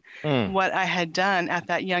 realizing what I had done at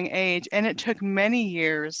that young age. And it took many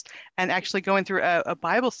years and actually going through a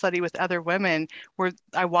Bible study with other women where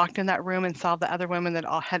I walked in that room and saw the other women that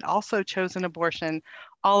had also chosen abortion.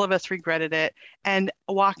 All of us regretted it. And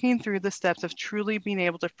walking through the steps of truly being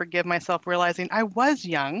able to forgive myself, realizing I was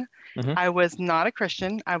young. I was not a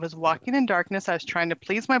Christian. I was walking in darkness. I was trying to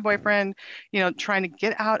please my boyfriend, trying to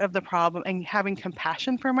get out of the problem and having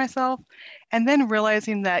compassion for myself. And then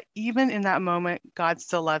realizing that even in that moment, God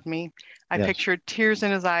still loved me. I Yes. pictured tears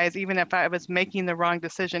in his eyes. Even if I was making the wrong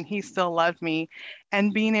decision, he still loved me,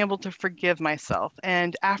 and being able to forgive myself.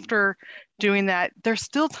 And after doing that, there's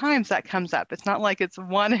still times that comes up. It's not like it's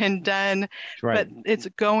one and done, Right. but it's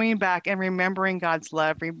going back and remembering God's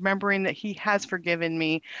love, remembering that he has forgiven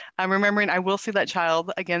me. I'm remembering I will see that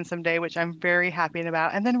child again someday, which I'm very happy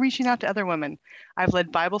about. And then reaching out to other women. I've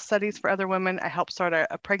led Bible studies for other women. I helped start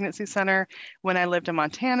a pregnancy center when I lived in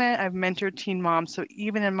Montana. I've mentored teen moms. So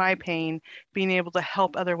even in my pain, being able to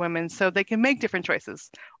help other women so they can make different choices,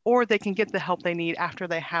 or they can get the help they need after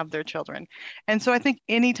they have their children. And so I think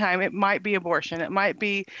anytime, it might be abortion, it might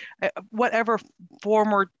be whatever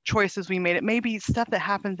form or choices we made, it may be stuff that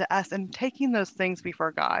happened to us, and taking those things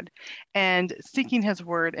before God and seeking his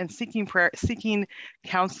word and seeking prayer, seeking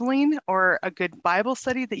counseling or a good Bible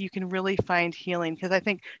study that you can really find healing. Because I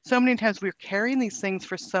think so many times we're carrying these things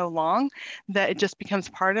for so long that it just becomes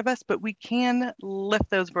part of us, but we can lift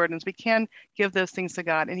those burdens. We can give those things to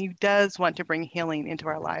God, and he does want to bring healing into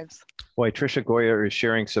our lives. Boy, Tricia Goyer is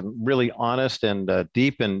sharing some really honest and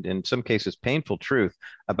deep and in some cases painful truth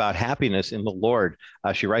about happiness in the Lord.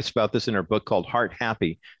 She writes about this in her book called Heart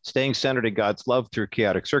Happy, Staying Centered in God's Love Through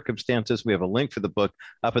Chaotic Circumstances. We have a link for the book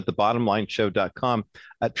up at thebottomlineshow.com.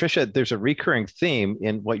 Tricia, there's a recurring theme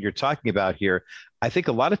in what you're talking about here. I think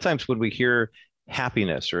a lot of times when we hear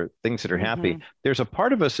happiness or things that are happy, there's a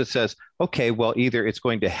part of us that says, okay, well, either it's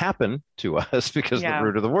going to happen to us because of the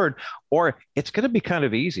root of the word, or it's going to be kind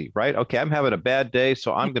of easy, right? Okay, I'm having a bad day,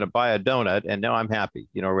 so I'm going to buy a donut and now I'm happy.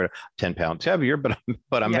 You know, we're 10 pounds heavier, but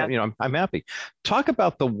I'm happy. Talk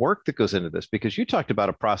about the work that goes into this, because you talked about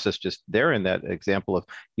a process just there in that example of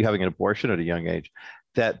you having an abortion at a young age,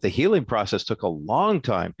 that the healing process took a long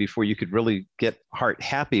time before you could really get heart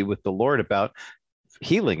happy with the Lord about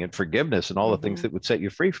healing and forgiveness and all the things that would set you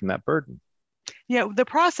free from that burden. Yeah, the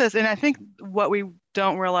process, and I think what we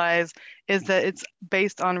don't realize is that it's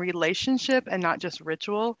based on relationship and not just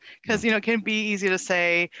ritual. Because, it can be easy to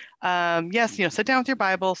say, yes, sit down with your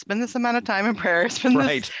Bible, spend this amount of time in prayer, spend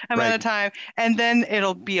this amount of time, and then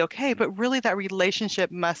it'll be okay. But really that relationship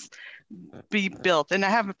must be built. And I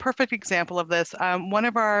have a perfect example of this. One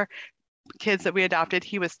of our kids that we adopted,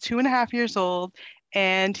 he was 2.5 years old,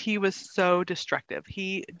 and he was so destructive.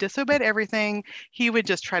 He disobeyed everything. He would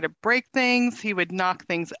just try to break things. He would knock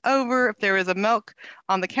things over. If there was a milk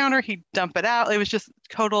on the counter, he'd dump it out. It was just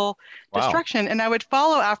total destruction. And I would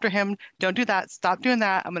follow after him. Don't do that. Stop doing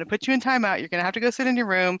that. I'm going to put you in timeout. You're going to have to go sit in your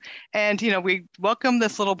room. And, we welcomed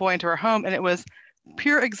this little boy into our home, and it was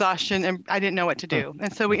pure exhaustion, and I didn't know what to do.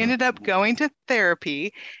 And so we ended up going to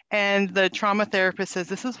therapy, and the trauma therapist says,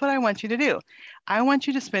 this is what I want you to do. I want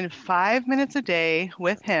you to spend 5 minutes a day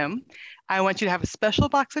with him. I want you to have a special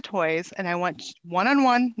box of toys, and I want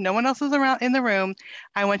one-on-one, no one else is around in the room.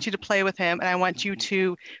 I want you to play with him, and I want you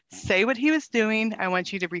to say what he was doing. I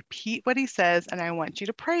want you to repeat what he says, and I want you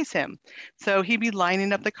to praise him. So he'd be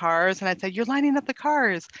lining up the cars, and I'd say, you're lining up the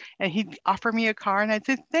cars. And he'd offer me a car, and I'd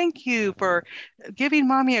say, thank you for giving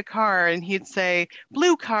mommy a car. And he'd say,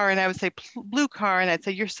 blue car, and I would say, blue car. And I'd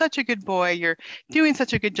say, you're such a good boy. You're doing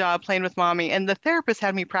such a good job playing with mommy. And the therapist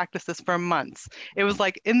had me practice this for months. It was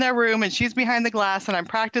like in their room, and she's behind the glass, and I'm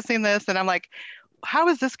practicing this, and I'm like, how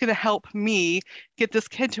is this going to help me get this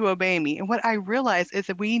kid to obey me? And what I realized is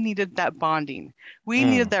that we needed that bonding. We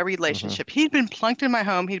needed that relationship. He'd been plunked in my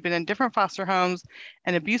home. He'd been in different foster homes,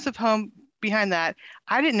 an abusive home behind that.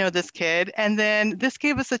 I didn't know this kid. And then this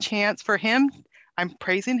gave us a chance for him. I'm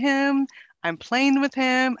praising him. I'm playing with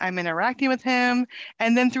him. I'm interacting with him.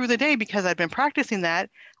 And then through the day, because I'd been practicing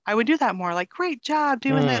that, I would do that more, like, great job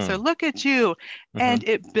doing this, or look at you. And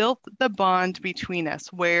it built the bond between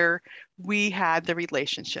us where we had the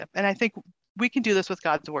relationship. And I think we can do this with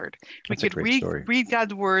God's word. We could read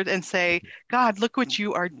God's word and say, God, look what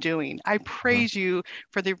you are doing. I praise you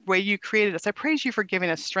for the way you created us. I praise you for giving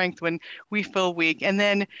us strength when we feel weak. And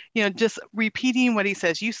then, just repeating what he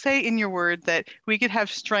says. You say in your word that we could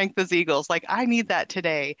have strength as eagles. Like, I need that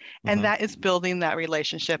today. And that is building that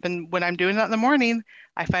relationship. And when I'm doing that in the morning,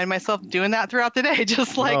 I find myself doing that throughout the day,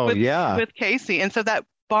 just like with Casey. And so that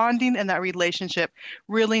bonding and that relationship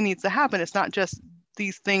really needs to happen. It's not just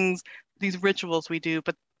these things, these rituals we do,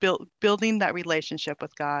 but building that relationship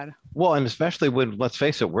with God. Well, and especially when, let's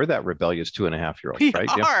face it, we're that rebellious 2.5-year-olds,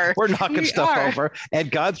 right? We're knocking stuff over, and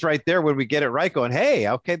God's right there when we get it right, going, hey,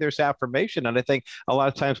 okay, there's affirmation. And I think a lot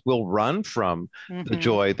of times we'll run from the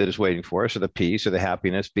joy that is waiting for us, or the peace or the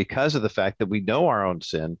happiness, because of the fact that we know our own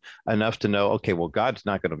sin enough to know, okay, well, God's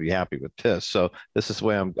not going to be happy with this. So this is the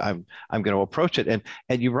way I'm going to approach it.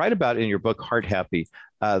 And you write about in your book, Heart Happy,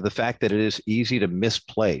 the fact that it is easy to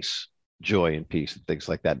misplace joy and peace and things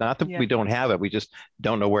like that. Not that Yeah. we don't have it, we just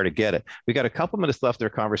don't know where to get it. We got a couple minutes left in our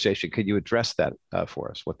conversation. Could you address that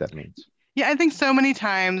for us, what that means? Yeah, I think so many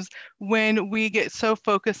times when we get so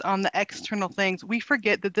focused on the external things, we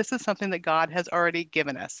forget that this is something that God has already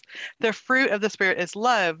given us. The fruit of the Spirit is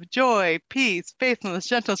love, joy, peace, faithfulness,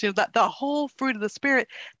 gentleness, that the whole fruit of the Spirit,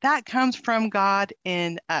 that comes from God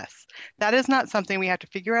in us. That is not something we have to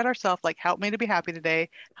figure out ourselves, like help me to be happy today,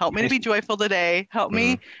 help me to be joyful today, help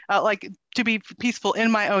me like to be peaceful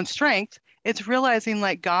in my own strength. It's realizing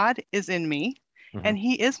like God is in me and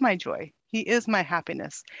He is my joy. He is my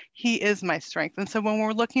happiness. He is my strength. And so when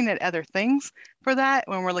we're looking at other things for that,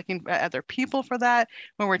 when we're looking at other people for that,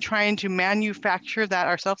 when we're trying to manufacture that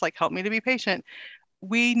ourselves, like help me to be patient,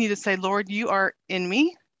 we need to say, Lord, you are in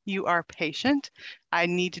me. You are patient. I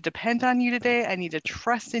need to depend on you today. I need to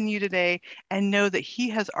trust in you today and know that He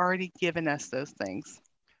has already given us those things.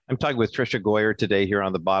 I'm talking with Tricia Goyer today here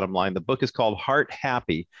on The Bottom Line. The book is called Heart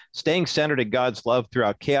Happy, Staying Centered in God's Love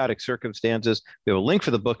Throughout Chaotic Circumstances. We have a link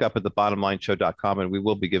for the book up at thebottomlineshow.com, and we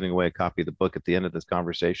will be giving away a copy of the book at the end of this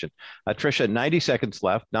conversation. Tricia, 90 seconds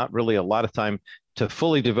left, not really a lot of time to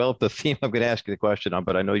fully develop the theme I'm going to ask you the question on,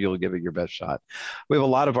 but I know you'll give it your best shot. We have a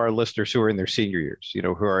lot of our listeners who are in their senior years,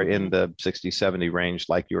 who are in the 60, 70 range,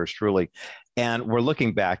 like yours truly. And we're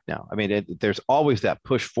looking back now. I mean, there's always that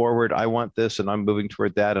push forward. I want this and I'm moving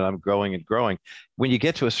toward that and I'm growing and growing. When you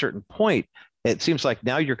get to a certain point, it seems like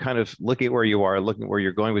now you're kind of looking at where you are, looking at where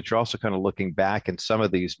you're going, but you're also kind of looking back, and some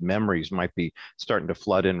of these memories might be starting to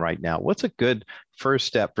flood in right now. What's a good first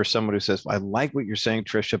step for someone who says, I like what you're saying,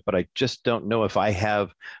 Tricia, but I just don't know if I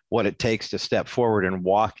have what it takes to step forward and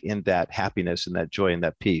walk in that happiness and that joy and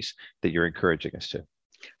that peace that you're encouraging us to?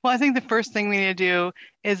 Well, I think the first thing we need to do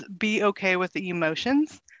is be okay with the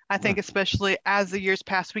emotions. I think especially as the years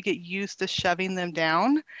pass, we get used to shoving them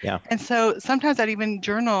down. Yeah. And so sometimes I'd even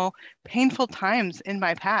journal painful times in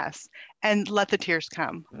my past and let the tears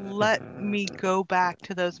come. Let me go back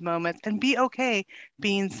to those moments and be okay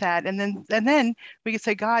being sad. And then we could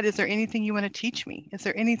say, God, is there anything you want to teach me? Is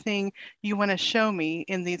there anything you want to show me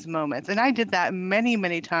in these moments? And I did that many,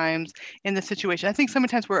 many times in the situation. I think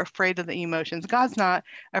sometimes we're afraid of the emotions. God's not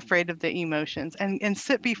afraid of the emotions. And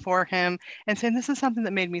sit before Him and say, this is something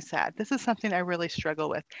that made me sad. This is something I really struggle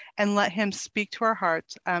with. And let Him speak to our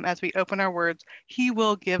hearts as we open our words. He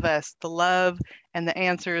will give us the love and the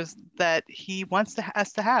answers that He wants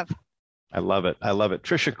us to have. I love it. I love it.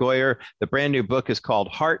 Tricia Goyer, the brand new book is called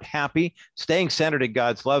Heart Happy, Staying Centered in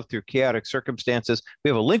God's Love Through Chaotic Circumstances. We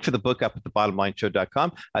have a link for the book up at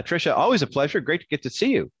thebottomlineshow.com. Tricia, always a pleasure. Great to get to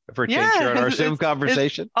see you for a change here on our Zoom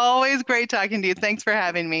conversation. It's always great talking to you. Thanks for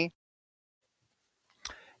having me.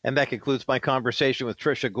 And that concludes my conversation with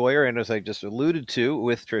Tricia Goyer. And as I just alluded to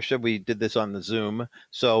with Tricia, we did this on the Zoom.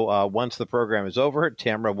 So once the program is over,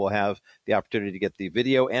 Tamara will have the opportunity to get the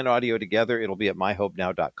video and audio together. It'll be at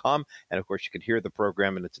myhopenow.com. And of course, you can hear the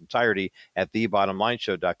program in its entirety at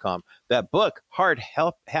thebottomlineshow.com. That book, Heart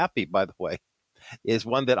Happy, by the way, is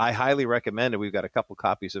one that I highly recommend, and we've got a couple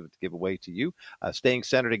copies of it to give away to you. Staying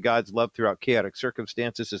Centered in God's Love Throughout Chaotic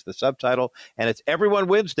Circumstances is the subtitle, and it's Everyone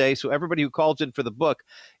Wednesday, so everybody who calls in for the book,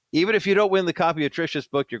 even if you don't win the copy of Tricia's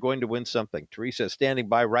book, you're going to win something. Teresa is standing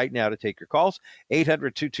by right now to take your calls,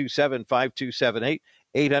 800-227-5278,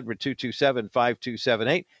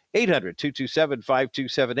 800-227-5278,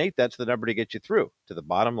 800-227-5278. That's the number to get you through to the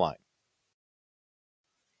bottom line.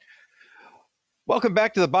 Welcome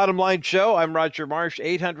back to the Bottom Line Show. I'm Roger Marsh,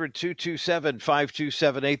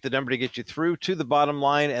 800-227-5278, the number to get you through to the bottom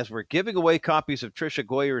line as we're giving away copies of Tricia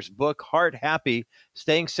Goyer's book, Heart Happy,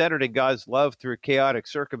 Staying Centered in God's Love Through Chaotic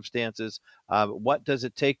Circumstances. What does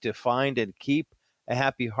it take to find and keep a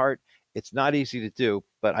happy heart? It's not easy to do,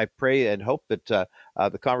 but I pray and hope that the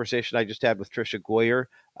conversation I just had with Tricia Goyer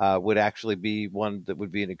would actually be one that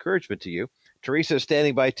would be an encouragement to you. Teresa is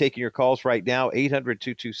standing by taking your calls right now,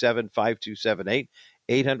 800-227-5278,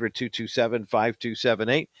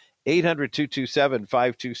 800-227-5278,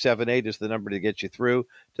 800-227-5278 is the number to get you through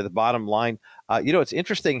to the bottom line. It's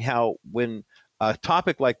interesting how when a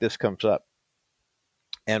topic like this comes up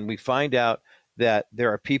and we find out that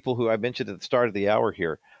there are people who I mentioned at the start of the hour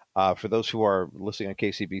here, for those who are listening on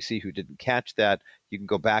KCBC who didn't catch that, you can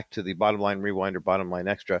go back to the Bottom Line Rewind or Bottom Line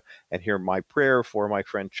Extra and hear my prayer for my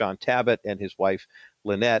friend Sean Tabbitt and his wife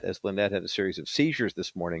Lynette, as Lynette had a series of seizures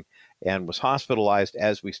this morning and was hospitalized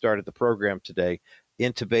as we started the program today,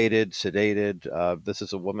 intubated, sedated. This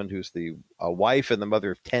is a woman who's the wife and the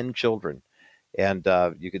mother of 10 children. And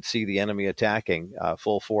you could see the enemy attacking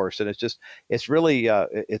full force. And it's really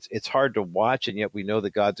hard to watch. And yet we know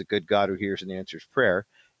that God's a good God who hears and answers prayer.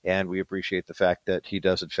 And we appreciate the fact that He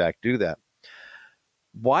does, in fact, do that.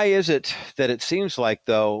 Why is it that it seems like,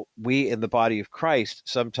 though, we in the body of Christ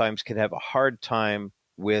sometimes can have a hard time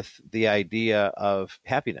with the idea of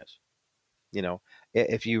happiness? You know,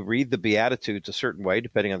 if you read the Beatitudes a certain way,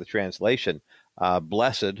 depending on the translation,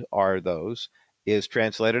 blessed are those is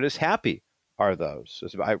translated as happy are those.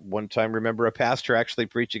 I one time remember a pastor actually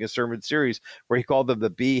preaching a sermon series where he called them the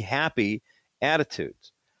be happy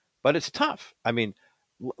attitudes. But it's tough. I mean,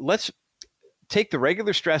 let's take the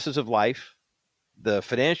regular stresses of life, the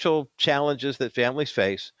financial challenges that families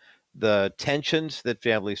face, the tensions that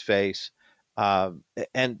families face, uh,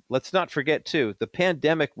 and let's not forget, too, the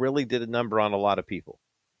pandemic really did a number on a lot of people.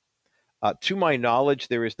 To my knowledge,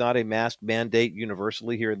 there is not a mask mandate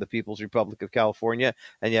universally here in the People's Republic of California.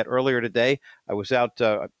 And yet earlier today, I was out,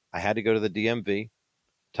 I had to go to the DMV,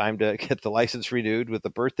 time to get the license renewed with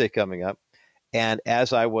the birthday coming up. And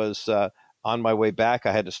as I was on my way back,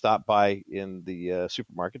 I had to stop by in the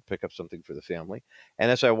supermarket, pick up something for the family.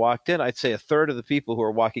 And as I walked in, I'd say a third of the people who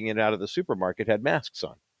were walking in and out of the supermarket had masks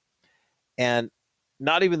on. And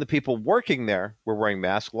not even the people working there were wearing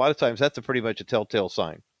masks. A lot of times that's a pretty much a telltale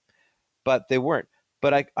sign, but they weren't.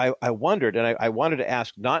 But I wondered, and I wanted to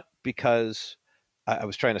ask, not because I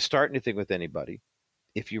was trying to start anything with anybody.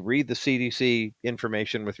 If you read the CDC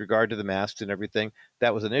information with regard to the masks and everything,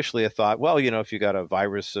 that was initially a thought, well, if you got a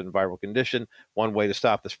virus and viral condition, one way to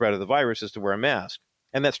stop the spread of the virus is to wear a mask.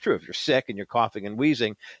 And that's true. If you're sick and you're coughing and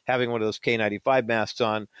wheezing, having one of those K95 masks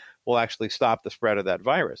on will actually stop the spread of that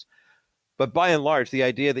virus. But by and large, the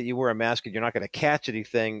idea that you wear a mask and you're not going to catch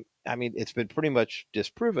anything, I mean, it's been pretty much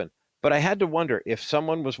disproven. But I had to wonder if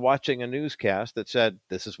someone was watching a newscast that said,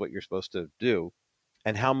 this is what you're supposed to do,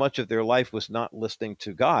 and how much of their life was not listening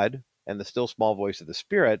to God and the still small voice of the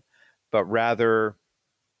Spirit, but rather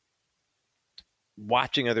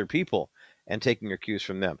watching other people and taking your cues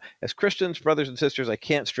from them. As Christians, brothers and sisters, I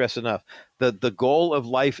can't stress enough, the goal of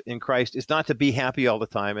life in Christ is not to be happy all the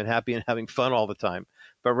time and happy and having fun all the time,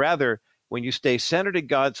 but rather when you stay centered in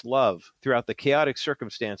God's love throughout the chaotic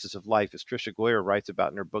circumstances of life, as Tricia Goyer writes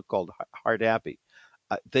about in her book called Heart Happy,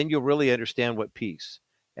 then you'll really understand what peace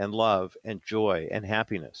and love and joy and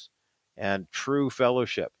happiness and true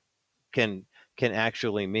fellowship can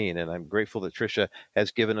actually mean. And I'm grateful that Tricia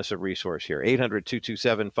has given us a resource here.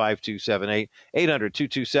 800-227-5278,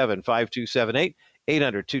 800-227-5278,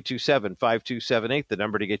 800-227-5278, the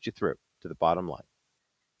number to get you through to the bottom line.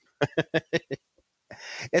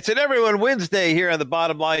 It's an Everyone Wednesday here on the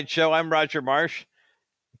Bottom Line Show. I'm Roger Marsh.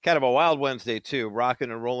 Kind of a wild Wednesday, too, rocking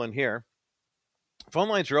and rolling here. Phone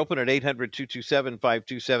lines are open at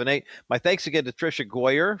 800-227-5278. My thanks again to Tricia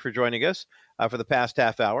Goyer for joining us for the past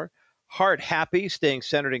half hour. Heart Happy, Staying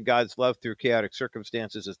Centered in God's Love Through Chaotic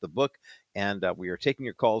Circumstances is the book, and we are taking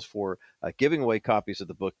your calls for giving away copies of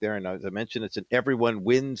the book there. And as I mentioned, it's an Everyone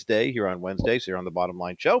Wednesday here on Wednesdays here on the Bottom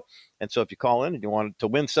Line Show. And so if you call in and you want to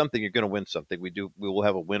win something, you're going to win something. We will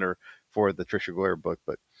have a winner for the Tricia Goyer book,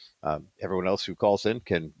 but everyone else who calls in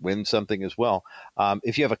can win something as well.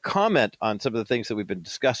 If you have a comment on some of the things that we've been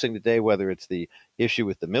discussing today, whether it's the issue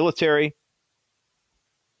with the military,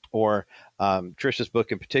 or Tricia's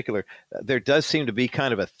book in particular, there does seem to be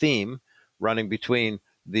kind of a theme running between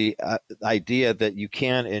the idea that you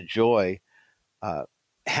can enjoy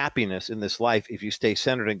happiness in this life if you stay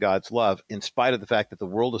centered in God's love, in spite of the fact that the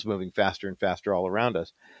world is moving faster and faster all around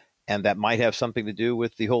us. And that might have something to do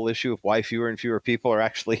with the whole issue of why fewer and fewer people are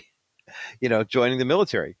actually, joining the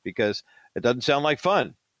military, because it doesn't sound like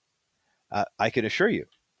fun. I can assure you,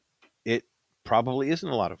 it probably isn't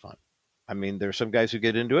a lot of fun. I mean, there's some guys who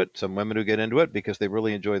get into it, some women who get into it because they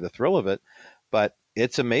really enjoy the thrill of it. But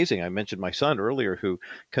it's amazing. I mentioned my son earlier, who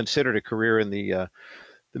considered a career in the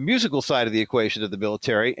musical side of the equation of the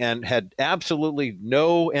military and had absolutely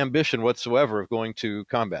no ambition whatsoever of going to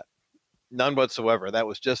combat. None whatsoever. That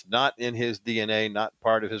was just not in his DNA, not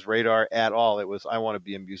part of his radar at all. It was, I want to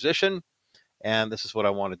be a musician, and this is what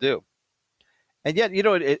I want to do. And yet,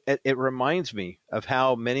 it reminds me of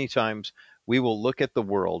how many times we will look at the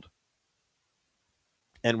world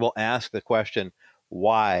and we'll ask the question,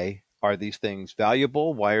 why are these things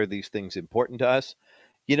valuable? Why are these things important to us?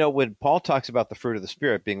 When Paul talks about the fruit of the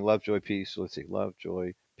Spirit being love, joy, peace, love,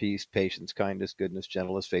 joy, peace, patience, kindness, goodness,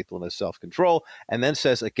 gentleness, faithfulness, self-control, and then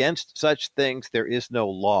says, against such things there is no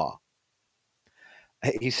law.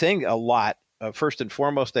 He's saying a lot. First and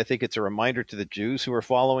foremost, I think it's a reminder to the Jews who were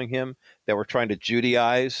following him that were trying to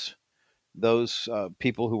Judaize those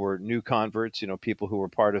people who were new converts, people who were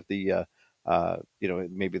part of the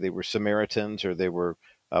maybe they were Samaritans or they were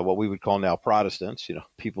what we would call now Protestants,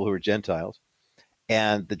 people who were Gentiles.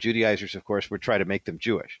 And the Judaizers, of course, would try to make them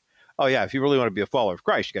Jewish. Oh, yeah, if you really want to be a follower of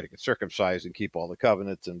Christ, you got to get circumcised and keep all the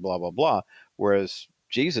covenants and blah, blah, blah. Whereas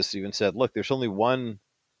Jesus even said, look, there's only one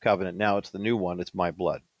covenant now. It's the new one. It's my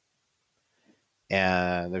blood.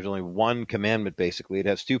 And there's only one commandment, basically. It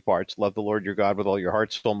has two parts. Love the Lord your God with all your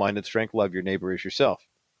heart, soul, mind, and strength. Love your neighbor as yourself.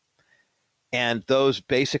 And those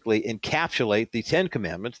basically encapsulate the 10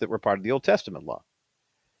 commandments that were part of the Old Testament law.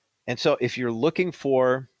 And so if you're looking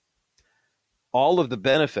for all of the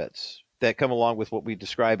benefits that come along with what we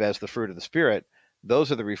describe as the fruit of the Spirit,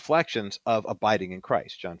 those are the reflections of abiding in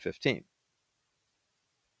Christ, John 15.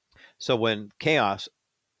 So when chaos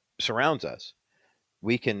surrounds us,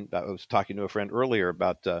 I was talking to a friend earlier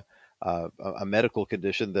about a medical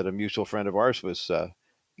condition that a mutual friend of ours was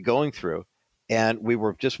going through. And we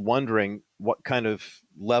were just wondering what kind of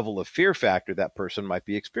level of fear factor that person might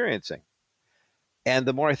be experiencing. And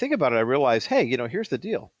the more I think about it, I realize, hey, here's the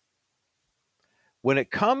deal. When it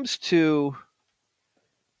comes to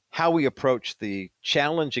how we approach the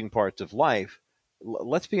challenging parts of life,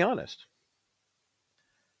 let's be honest.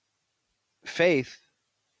 Faith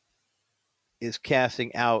is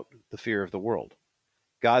casting out the fear of the world.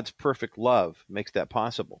 God's perfect love makes that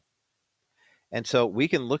possible. And so we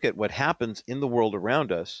can look at what happens in the world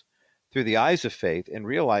around us through the eyes of faith and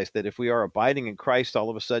realize that if we are abiding in Christ, all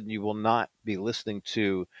of a sudden you will not be listening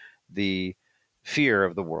to the fear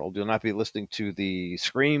of the world. You'll not be listening to the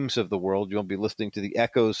screams of the world. You won't be listening to the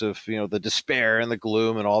echoes of, the despair and the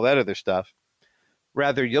gloom and all that other stuff.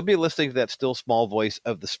 Rather, you'll be listening to that still small voice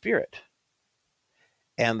of the Spirit.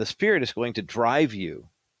 And the Spirit is going to drive you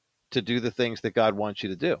to do the things that God wants you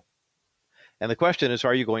to do. And the question is,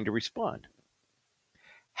 are you going to respond?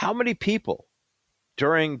 How many people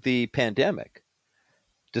during the pandemic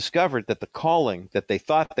discovered that the calling that they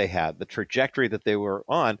thought they had, the trajectory that they were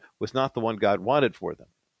on, was not the one God wanted for them?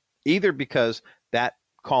 Either because that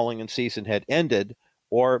calling and season had ended,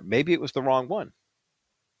 or maybe it was the wrong one.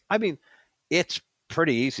 I mean, it's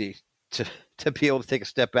pretty easy to be able to take a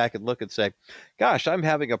step back and look and say, gosh, I'm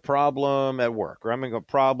having a problem at work, or I'm having a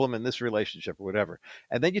problem in this relationship, or whatever.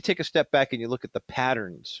 And then you take a step back and you look at the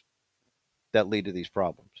patterns that lead to these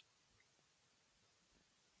problems.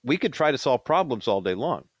 We could try to solve problems all day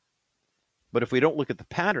long, but if we don't look at the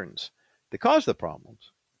patterns that cause the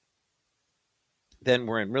problems, then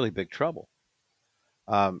we're in really big trouble.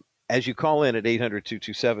 As you call in at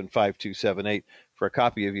 800-227-5278 for a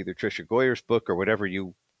copy of either Tricia Goyer's book or whatever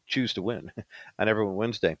you choose to win on Everyone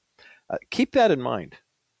Wednesday, keep that in mind.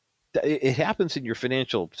 It happens in your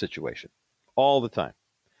financial situation all the time.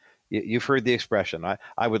 You've heard the expression,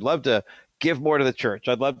 I would love to give more to the church.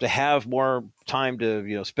 I'd love to have more time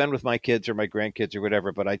to spend with my kids or my grandkids or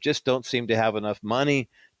whatever, but I just don't seem to have enough money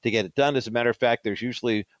to get it done. As a matter of fact, there's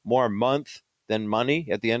usually more month than money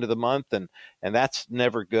at the end of the month, and that's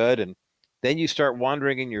never good. And then you start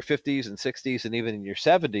wandering in your 50s and 60s and even in your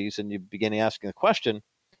 70s, and you begin asking the question,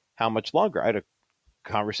 how much longer? I had a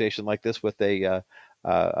conversation like this with a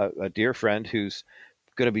dear friend who's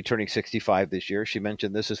going to be turning 65 this year. She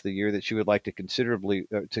mentioned this is the year that she would like to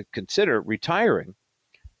consider retiring,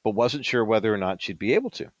 but wasn't sure whether or not she'd be able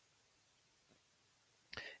to.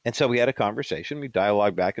 And so we had a conversation, we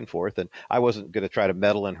dialogued back and forth, and I wasn't going to try to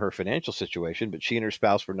meddle in her financial situation, but she and her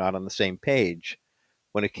spouse were not on the same page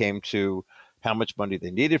when it came to how much money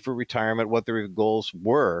they needed for retirement, what their goals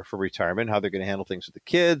were for retirement, how they're going to handle things with the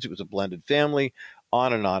kids. It was a blended family,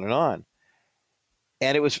 on and on and on.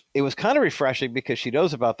 And it was kind of refreshing because she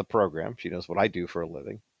knows about the program. She knows what I do for a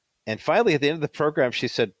living. And finally, at the end of the program, she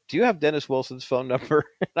said, do you have Dennis Wilson's phone number?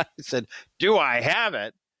 And I said, do I have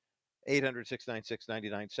it?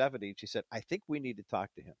 800-696-9970. She said, I think we need to talk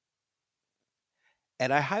to him.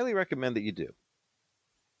 And I highly recommend that you do.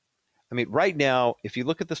 I mean, right now, if you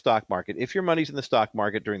look at the stock market, if your money's in the stock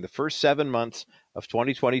market during the first 7 months of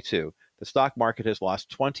 2022, the stock market has lost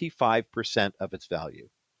 25% of its value.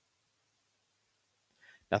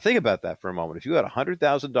 Now, think about that for a moment. If you had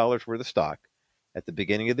 $100,000 worth of stock at the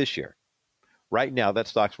beginning of this year, right now that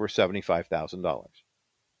stock's worth $75,000.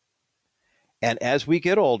 And as we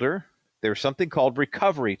get older, there's something called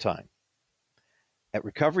recovery time. At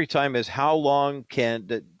recovery time is how long can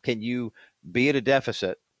you be at a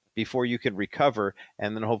deficit before you can recover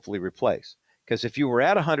and then hopefully replace. Because if you were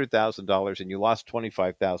at $100,000 and you lost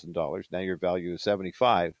 $25,000, now your value is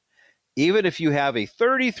 $75,000. Even if you have a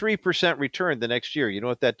 33% return the next year, you know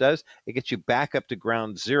what that does? It gets you back up to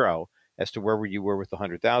ground zero as to where you were with the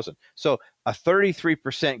 100,000. So a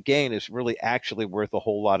 33% gain is really actually worth a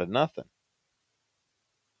whole lot of nothing.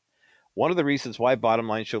 One of the reasons why Bottom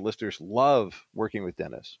Line Show listeners love working with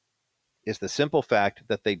Dennis is the simple fact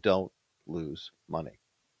that they don't lose money.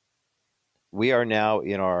 We are now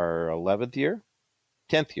in our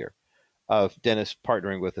 10th year of Dennis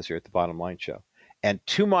partnering with us here at the Bottom Line Show. And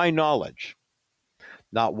to my knowledge,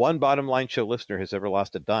 Not one Bottom Line Show listener has ever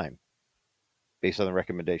lost a dime based on the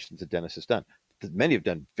recommendations that Dennis has done. Many have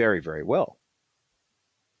done very, very well.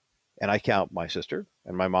 And I count my sister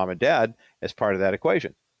and my mom and dad as part of that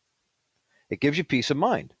equation. It gives you peace of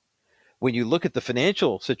mind. When you look at the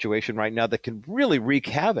financial situation right now that can really wreak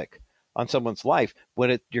havoc on someone's life,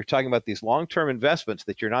 when you're talking about these long-term investments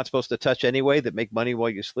that you're not supposed to touch anyway that make money while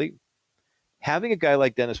you sleep, having a guy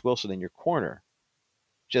like Dennis Wilson in your corner,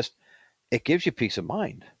 it gives you peace of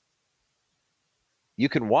mind. You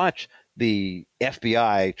can watch the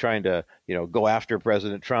FBI trying to, go after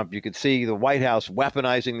President Trump. You can see the White House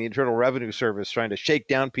weaponizing the Internal Revenue Service, trying to shake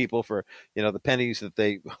down people for, the pennies that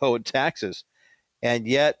they owe in taxes. And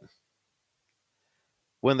yet,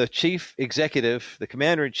 when the chief executive, the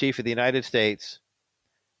commander-in-chief of the United States,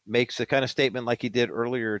 makes the kind of statement like he did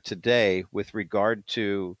earlier today with regard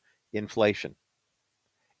to inflation,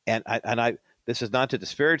 and this is not to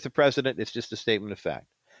disparage the president, it's just a statement of fact.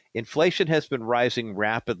 Inflation has been rising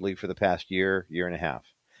rapidly for the past year and a half.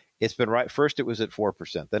 It's been right. First, it was at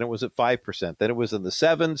 4%. Then it was at 5%. Then it was in the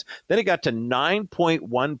 7s. Then it got to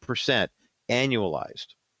 9.1% annualized.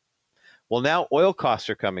 Well, now oil costs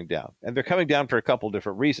are coming down, and they're coming down for a couple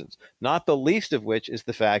different reasons, not the least of which is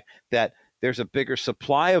the fact that there's a bigger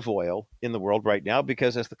supply of oil in the world right now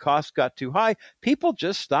because as the costs got too high, people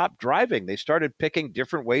just stopped driving. They started picking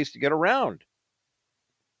different ways to get around.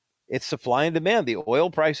 It's supply and demand. The oil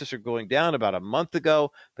prices are going down. About a month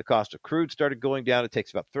ago, the cost of crude started going down. It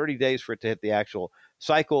takes about 30 days for it to hit the actual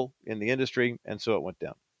cycle in the industry, and so it went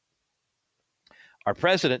down. Our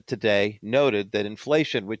president today noted that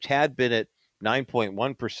inflation, which had been at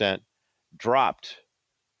 9.1%, dropped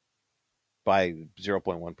by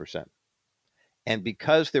 0.1%. And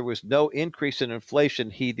because there was no increase in inflation,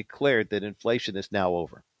 he declared that inflation is now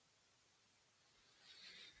over.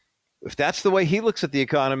 If that's the way he looks at the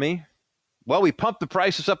economy, well, we pumped the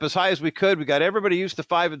prices up as high as we could. We got everybody used to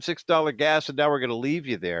 $5 and $6 gas, and now we're going to leave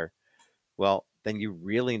you there. Well, then you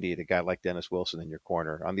really need a guy like Dennis Wilson in your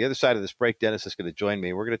corner. On the other side of this break, Dennis is going to join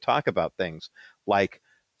me. We're going to talk about things like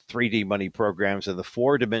 3D money programs and the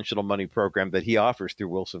 4-dimensional money program that he offers through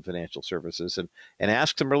Wilson Financial Services, and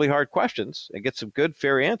ask some really hard questions and get some good,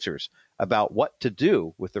 fair answers about what to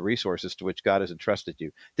do with the resources to which God has entrusted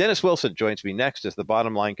you. Dennis Wilson joins me next as The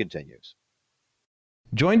Bottom Line continues.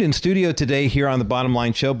 Joined in studio today here on The Bottom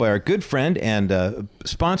Line Show by our good friend and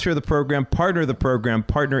sponsor of the program,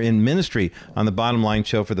 partner in ministry on The Bottom Line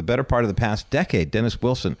Show for the better part of the past decade, Dennis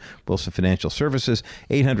Wilson, Wilson Financial Services,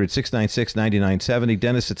 800-696-9970.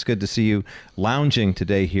 Dennis, it's good to see you lounging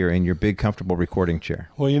today here in your big, comfortable recording chair.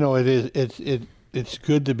 Well, it is. It's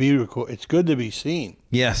good to be it's good to be seen.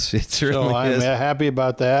 Yes, it certainly is. So I'm happy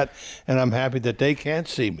about that, and I'm happy that they can't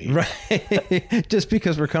see me. Right, just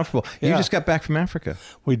because we're comfortable. Yeah. You just got back from Africa.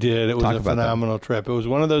 We did. It was a phenomenal trip. It was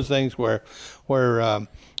one of those things where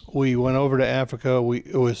we went over to Africa. We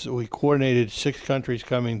coordinated 6 countries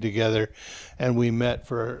coming together, and we met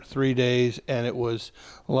for 3 days, and it was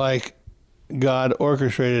like God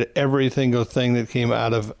orchestrated every single thing that came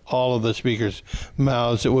out of all of the speakers'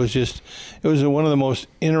 mouths. It was one of the most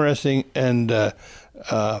interesting and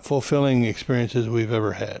fulfilling experiences we've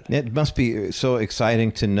ever had. It must be so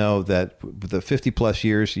exciting to know that the 50-plus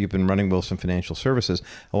years you've been running Wilson Financial Services,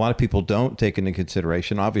 a lot of people don't take into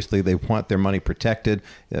consideration. Obviously, they want their money protected.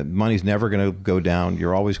 Money's never going to go down.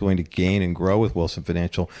 You're always going to gain and grow with Wilson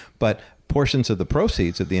Financial. But portions of the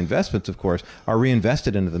proceeds of the investments, of course, are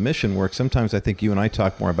reinvested into the mission work. Sometimes I think you and I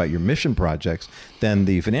talk more about your mission projects than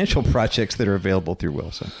the financial projects that are available through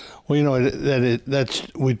Wilson. Well, that's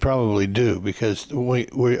we'd probably do, because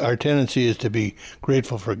our tendency is to be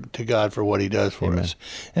grateful to God for what He does for us,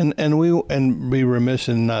 and be remiss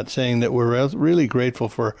in not saying that we're really grateful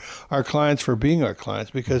for our clients for being our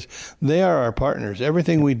clients, because they are our partners.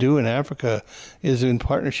 Everything we do in Africa is in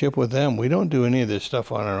partnership with them. We don't do any of this stuff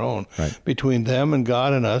on our own. Right. Between them and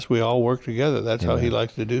God and us, we all work together. That's how He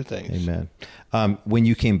likes to do things. Amen. When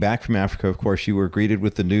you came back from Africa, of course, you were greeted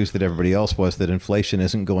with the news that everybody else was, that inflation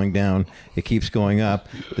isn't going down. It keeps going up.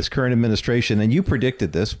 This current administration, and you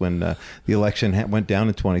predicted this when the election went down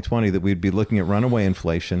in 2020, that we'd be looking at runaway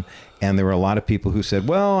inflation. And there were a lot of people who said,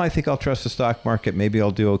 well, I think I'll trust the stock market. Maybe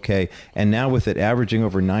I'll do okay. And now with it averaging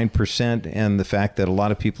over 9% and the fact that a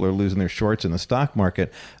lot of people are losing their shorts in the stock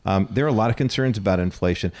market, there are a lot of concerns about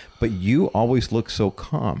inflation. But you always look so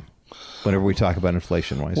calm whenever we talk about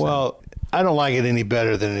inflation. Why is that? I don't like it any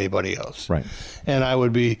better than anybody else. Right. And I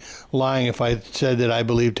would be lying if I said that I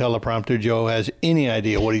believe Teleprompter Joe has any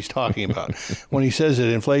idea what he's talking about. When he says that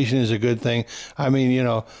inflation is a good thing, I mean,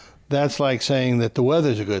 that's like saying that the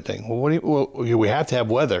weather's a good thing. Well, we have to have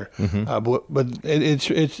weather, but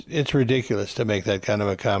it's ridiculous to make that kind of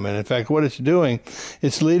a comment. In fact, what it's doing,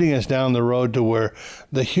 it's leading us down the road to where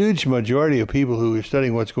the huge majority of people who are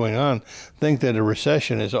studying what's going on think that a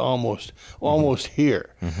recession is almost here,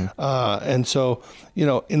 and so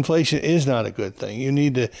inflation is not a good thing. You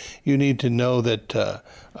need to know that,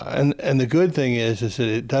 and the good thing is that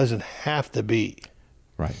it doesn't have to be.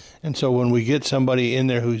 Right. And so when we get somebody in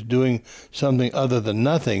there who's doing something other than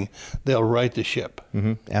nothing, they'll right the ship.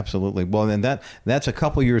 Absolutely. Well, and that's a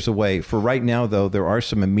couple years away. For right now, though, there are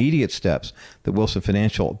some immediate steps that Wilson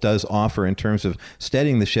Financial does offer in terms of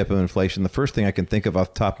steadying the ship of inflation. The first thing I can think of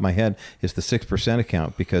off the top of my head is the 6%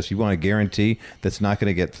 account, because you want a guarantee that's not going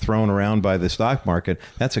to get thrown around by the stock market.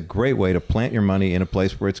 That's a great way to plant your money in a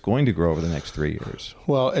place where it's going to grow over the next 3 years.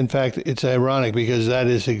 Well, in fact, it's ironic because that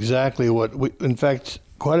is exactly what in fact,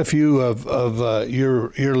 quite a few of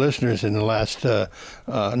your listeners in the last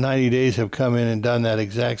 90 days have come in and done that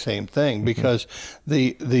exact same thing, because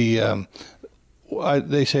they say,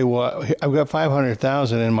 well, I've got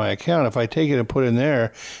 $500,000 in my account. If I take it and put it in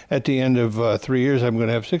there, at the end of 3 years, I'm going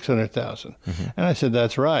to have $600,000. And I said,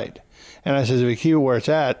 that's right. And I said, if you keep it where it's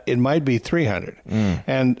at, it might be 300.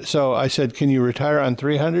 And so I said, can you retire on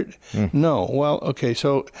 300? No. Well, okay.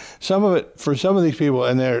 So some of it, for some of these people,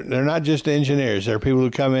 and they're not just engineers. They're people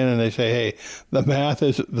who come in and they say, hey, the math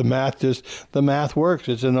works.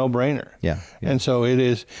 It's a no-brainer. Yeah. And so it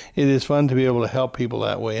is fun to be able to help people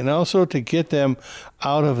that way, and also to get them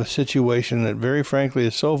out of a situation that, very frankly,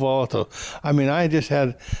 is so volatile. I mean, I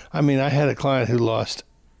had a client who lost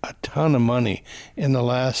a ton of money in the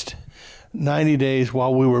last 90 days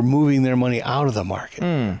while we were moving their money out of the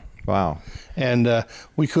market. Wow. And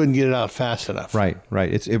we couldn't get it out fast enough. Right.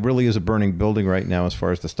 It really is a burning building right now as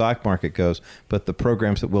far as the stock market goes. But the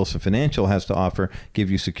programs that Wilson Financial has to offer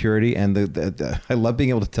give you security. And I love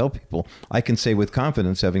being able to tell people, I can say with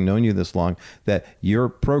confidence, having known you this long, that your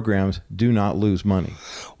programs do not lose money.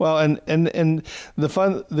 Well, and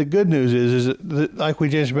the good news is that, like we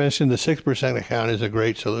just mentioned, the 6% account is a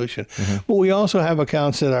great solution. But we also have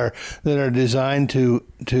accounts that are designed to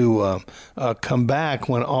come back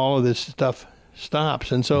when all of this stuff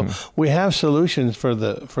stops. And so we have solutions for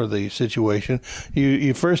the situation.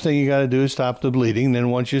 You first thing you got to do is stop the bleeding. Then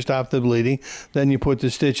once you stop the bleeding, then you put the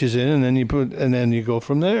stitches in, and then you go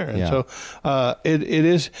from there. And so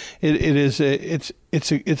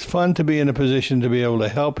it's fun to be in a position to be able to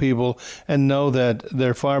help people and know that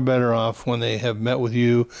they're far better off when they have met with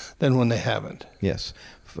you than when they haven't. Yes.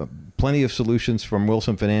 Plenty of solutions from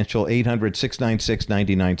Wilson Financial,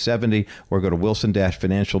 800-696-9970, or go to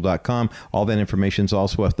wilson-financial.com. All that information is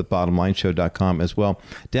also at thebottomlineshow.com as well.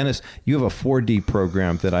 Dennis, you have a 4D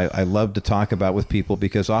program that I love to talk about with people,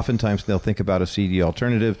 because oftentimes they'll think about a CD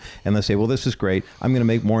alternative and they'll say, well, this is great. I'm going to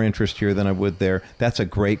make more interest here than I would there. That's a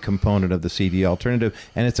great component of the CD alternative,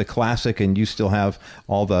 and it's a classic, and you still have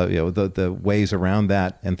all the ways around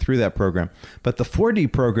that and through that program. But the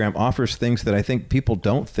 4D program offers things that I think people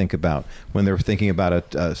don't think about when they're thinking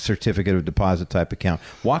about a certificate of deposit type account.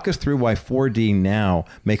 Walk us through why 4D now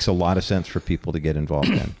makes a lot of sense for people to get involved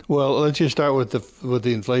in. Well, let's just start with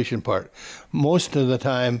the inflation part. Most of the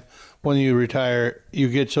time when you retire, you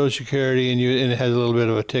get Social Security, and it has a little bit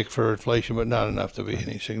of a tick for inflation, but not enough to be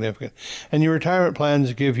any significant. And your retirement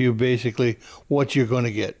plans give you basically what you're going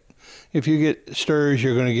to get. If you get STRS,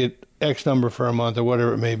 you're going to get X number for a month or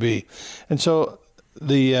whatever it may be. And so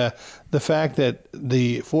the fact that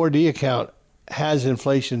the 4D account has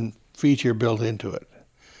inflation feature built into it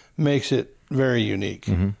makes it very unique.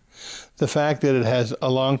 The fact that it has a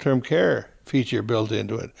long-term care feature built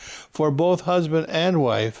into it for both husband and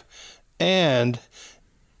wife, and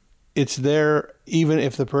it's there even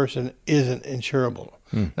if the person isn't insurable.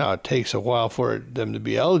 Now, it takes a while for them to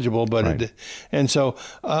be eligible, but right. And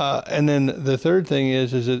then the third thing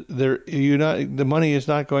is that the money is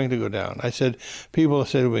not going to go down. People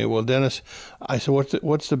say to me, well, Dennis, I said,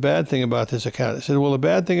 what's the bad thing about this account? I said, well, the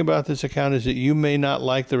bad thing about this account is that you may not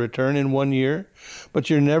like the return in 1 year, but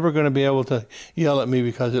you're never going to be able to yell at me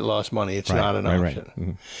because it lost money. It's not an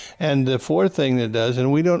option. And the fourth thing that does,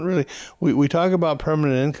 and we don't really, we talk about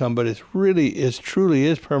permanent income, but it truly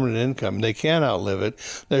is permanent income. They can't outlive it.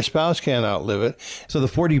 their spouse can't outlive it. So the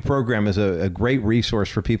 4D program is a great resource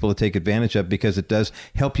for people to take advantage of, because it does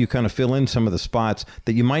help you kind of fill in some of the spots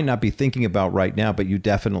that you might not be thinking about right now, but you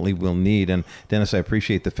definitely will need. And Dennis, I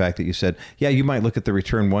appreciate the fact that you said, yeah, you might look at the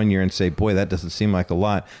return 1 year and say, boy, that doesn't seem like a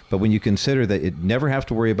lot. But when you consider that it never have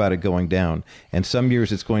to worry about it going down, and some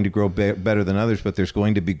years it's going to grow better than others, but there's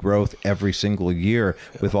going to be growth every single year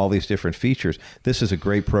with all these different features. This is a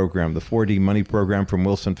great program, the 4D Money Program from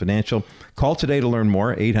Wilson Financial. Call today to learn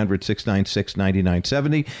more,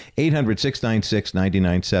 800-696-9970,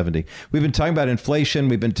 800-696-9970. We've been talking about inflation.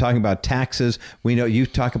 We've been talking about taxes. We know you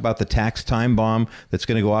talk about the tax time bomb that's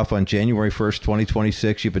going to go off on January 1st,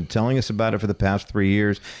 2026. You've been telling us about it for the past 3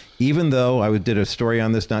 years. Even though I did a story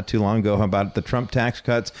on this not too long ago about the Trump tax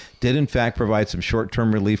cuts did in fact provide some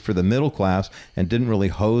short-term relief for the middle class and didn't really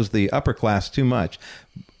hose the upper class too much.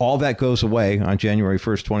 All that goes away on January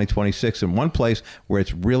 1st, 2026. And one place where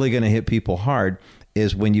it's really going to hit people hard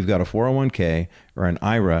is when you've got a 401k or an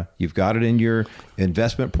IRA, you've got it in your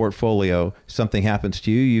investment portfolio, something happens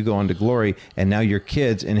to you, you go on to glory, and now your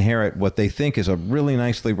kids inherit what they think is a really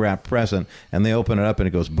nicely wrapped present, and they open it up and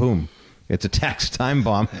it goes boom. It's a tax time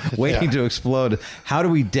bomb waiting to explode. How do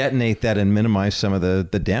we detonate that and minimize some of the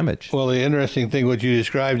damage? Well, the interesting thing, what you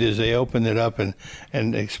described, is they open it up and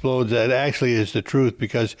explodes. That actually is the truth,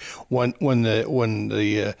 because when they're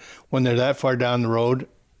that far down the road,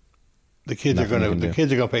 the kids are going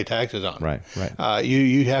to pay taxes on it. Right.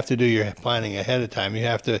 You have to do your planning ahead of time. You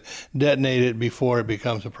have to detonate it before it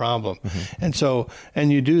becomes a problem. Mm-hmm.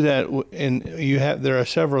 And you do that, and there are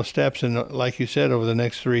several steps, and like you said, over the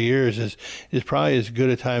next 3 years is probably as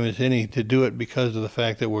good a time as any to do it, because of the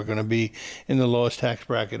fact that we're going to be in the lowest tax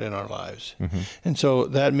bracket in our lives. Mm-hmm. And so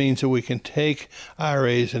that means that we can take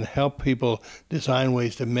IRAs and help people design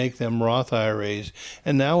ways to make them Roth IRAs.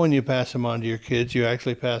 And now when you pass them on to your kids, you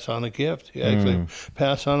actually pass on a gift. You actually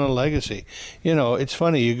pass on a legacy. You know, it's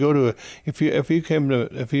funny. You go to if you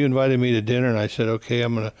invited me to dinner and I said, okay,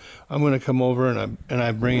 I'm gonna come over and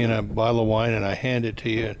I bring in a bottle of wine and I hand it to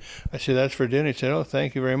you. And I said, that's for dinner. He said, oh,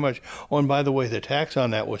 thank you very much. Oh, and by the way, the tax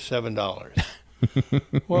on that was $7.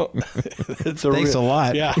 Well, thanks a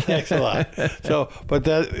lot. Yeah, thanks a lot. So, but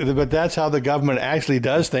that's how the government actually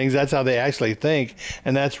does things. That's how they actually think,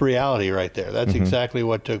 and that's reality right there. That's exactly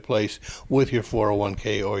what took place with your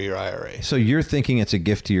 401k or your IRA. So you're thinking it's a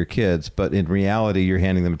gift to your kids, but in reality, you're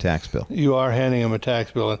handing them a tax bill. You are handing them a tax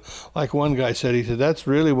bill, and like one guy said, he said, "That's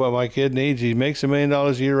really what my kid needs. He makes $1 million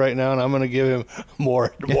a year right now, and I'm going to give him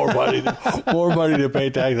more money, more money to pay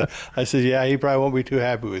taxes." I said, "Yeah, he probably won't be too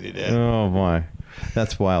happy with you, Dad." Oh my.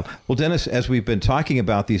 That's wild. Well, Dennis, as we've been talking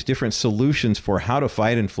about these different solutions for how to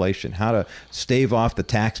fight inflation, how to stave off the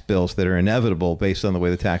tax bills that are inevitable based on the way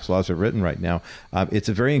the tax laws are written right now, it's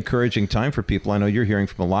a very encouraging time for people. I know you're hearing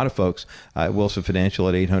from a lot of folks at Wilson Financial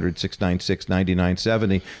at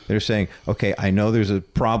 800-696-9970. They're saying, okay, I know there's a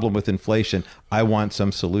problem with inflation. I want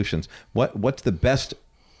some solutions. What's the best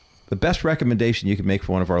recommendation you can make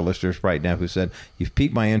for one of our listeners right now who said, you've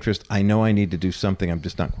piqued my interest, I know I need to do something, I'm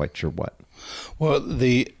just not quite sure what? Well,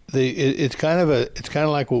 it's kind of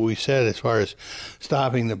like what we said as far as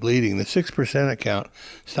stopping the bleeding. The 6% account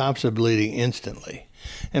stops the bleeding instantly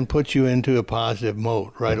and puts you into a positive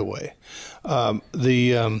mode right away.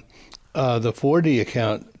 The 4D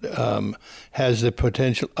account has the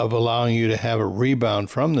potential of allowing you to have a rebound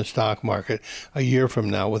from the stock market a year from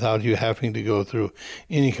now without you having to go through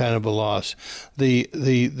any kind of a loss.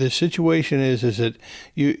 The situation is that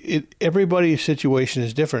everybody's situation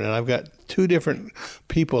is different, and I've got two different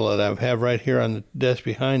people that I have right here on the desk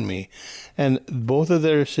behind me, and both of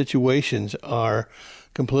their situations are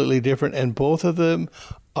completely different, and both of them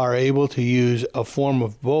are able to use a form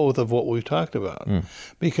of both of what we've talked about.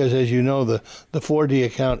 Because as you know, the 4D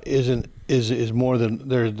account is more than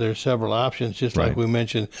there's several options, just like we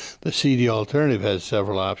mentioned the CD alternative has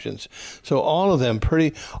several options. So all of them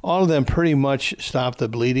pretty much stop the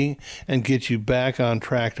bleeding and get you back on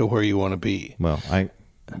track to where you want to be. Well,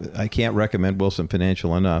 I can't recommend Wilson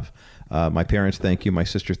Financial enough. My parents thank you. My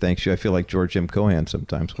sister thanks you. I feel like George M. Cohan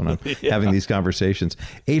sometimes when I'm having these conversations.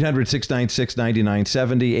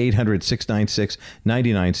 800-696-9970,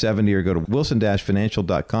 800-696-9970, or go to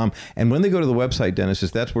wilson-financial.com. And when they go to the website, Dennis,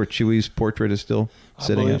 that's where Chewy's portrait is still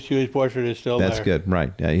sitting up? Chewy's portrait is still That's there. Good,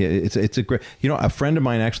 right. Yeah, it's a great, a friend of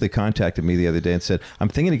mine actually contacted me the other day and said, I'm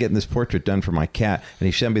thinking of getting this portrait done for my cat. And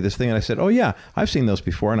he sent me this thing, and I said, oh yeah, I've seen those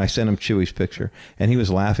before. And I sent him Chewy's picture, and he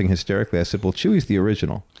was laughing hysterically. I said, well, Chewy's the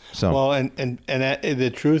original. So well, and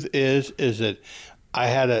the truth is that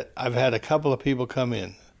I've had a couple of people come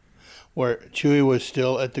in where Chewy was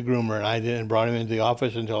still at the groomer, and I didn't brought him into the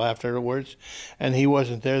office until afterwards, and he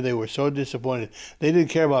wasn't there. They were so disappointed. They didn't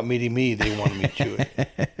care about meeting me. They wanted to meet Chewy.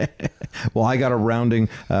 Well, I got a rousing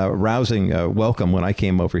welcome when I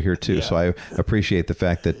came over here, too. Yeah. So I appreciate the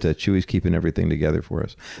fact that Chewy's keeping everything together for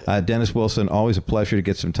us. Dennis Wilson, always a pleasure to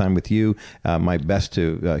get some time with you. My best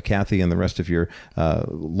to Kathy and the rest of your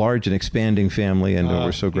large and expanding family, and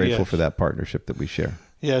we're so grateful for that partnership that we share.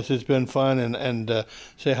 Yes, it's been fun, and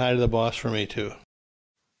say hi to the boss for me, too.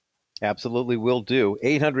 Absolutely will do.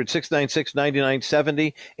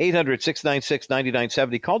 800-696-9970,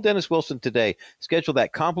 800-696-9970. Call Dennis Wilson today. Schedule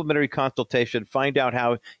that complimentary consultation. Find out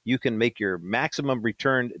how you can make your maximum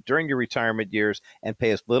return during your retirement years and pay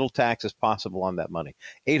as little tax as possible on that money.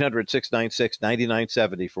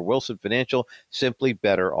 800-696-9970 for Wilson Financial, simply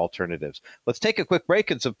better alternatives. Let's take a quick break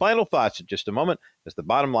and some final thoughts in just a moment as the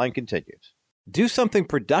bottom line continues. Do something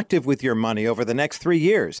productive with your money over the next 3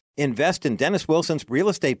 years. Invest in Dennis Wilson's real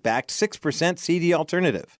estate-backed 6% CD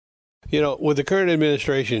alternative. You know, with the current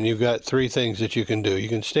administration, you've got three things that you can do. You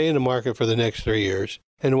can stay in the market for the next 3 years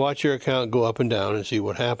and watch your account go up and down and see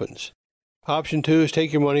what happens. Option 2 is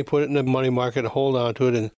take your money, put it in the money market, and hold on to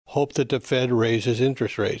it and hope that the Fed raises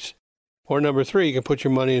interest rates. Or number 3, you can put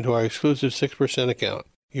your money into our exclusive 6% account.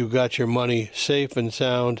 You've got your money safe and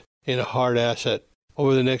sound in a hard asset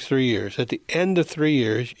over the next 3 years. At the end of 3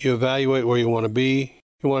 years, you evaluate where you want to be.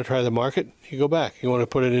 You want to try the market, you go back. You want to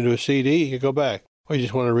put it into a CD, you go back. Or you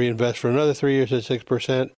just want to reinvest for another 3 years at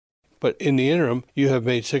 6%. But in the interim, you have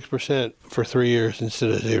made 6% for 3 years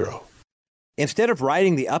instead of 0. Instead of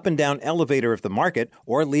riding the up and down elevator of the market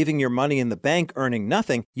or leaving your money in the bank earning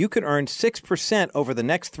nothing, you could earn 6% over the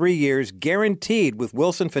next 3 years guaranteed with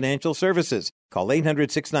Wilson Financial Services. Call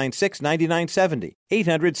 800-696-9970,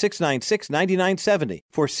 800-696-9970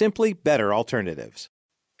 for simply better alternatives.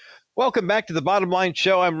 Welcome back to the Bottom Line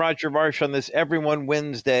Show. I'm Roger Marsh on this Everyone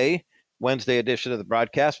Wednesday edition of the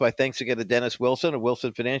broadcast. My thanks again to Dennis Wilson of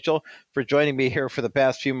Wilson Financial for joining me here for the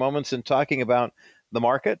past few moments and talking about the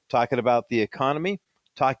market, talking about the economy,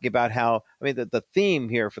 talking about how, the theme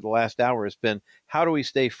here for the last hour has been, how do we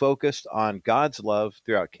stay focused on God's love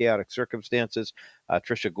throughout chaotic circumstances?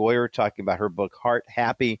 Tricia Goyer talking about her book, Heart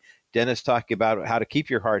Happy. Dennis talking about how to keep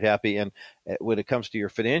your heart happy. And when it comes to your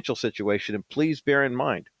financial situation, and please bear in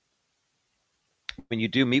mind, when you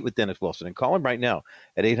do meet with Dennis Wilson, and call him right now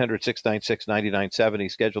at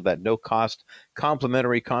 800-696-9970, schedule that no-cost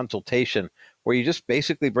complimentary consultation where you just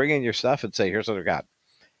basically bring in your stuff and say, here's what I got.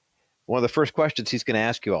 One of the first questions he's going to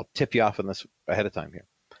ask you, I'll tip you off on this ahead of time here.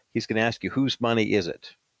 He's going to ask you, whose money is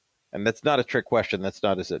it? And that's not a trick question. That's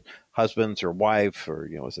not, is it husband's or wife, or,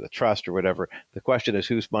 is it a trust or whatever? The question is,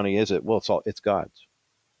 whose money is it? Well, it's God's.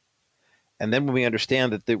 And then when we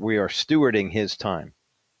understand that we are stewarding his time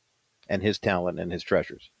and his talent and his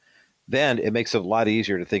treasures, then it makes it a lot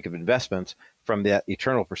easier to think of investments from that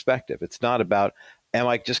eternal perspective. It's not about, am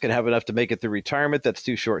I just going to have enough to make it through retirement? That's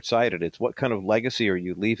too short-sighted. It's what kind of legacy are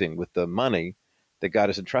you leaving with the money that God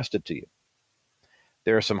has entrusted to you?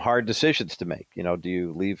 There are some hard decisions to make. Do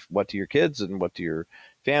you leave what to your kids and what to your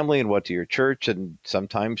family and what to your church? And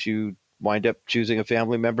sometimes you wind up choosing a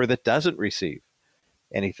family member that doesn't receive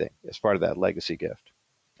anything as part of that legacy gift.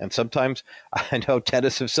 And sometimes, I know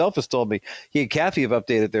Dennis himself has told me, he and Kathy have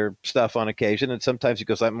updated their stuff on occasion. And sometimes he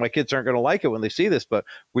goes, my kids aren't going to like it when they see this, but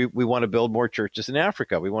we want to build more churches in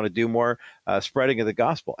Africa. We want to do more spreading of the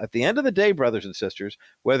gospel. At the end of the day, brothers and sisters,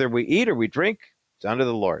 whether we eat or we drink, it's unto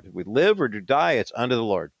the Lord. If we live or die, it's unto the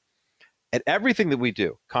Lord. And everything that we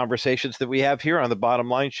do, conversations that we have here on the Bottom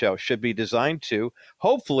Line Show, should be designed to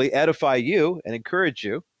hopefully edify you and encourage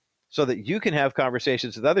you, so that you can have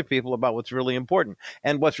conversations with other people about what's really important.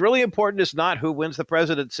 And what's really important is not who wins the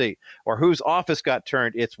presidency or whose office got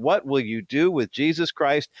turned. It's what will you do with Jesus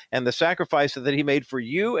Christ and the sacrifice that he made for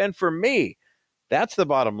you and for me. That's the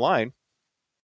bottom line.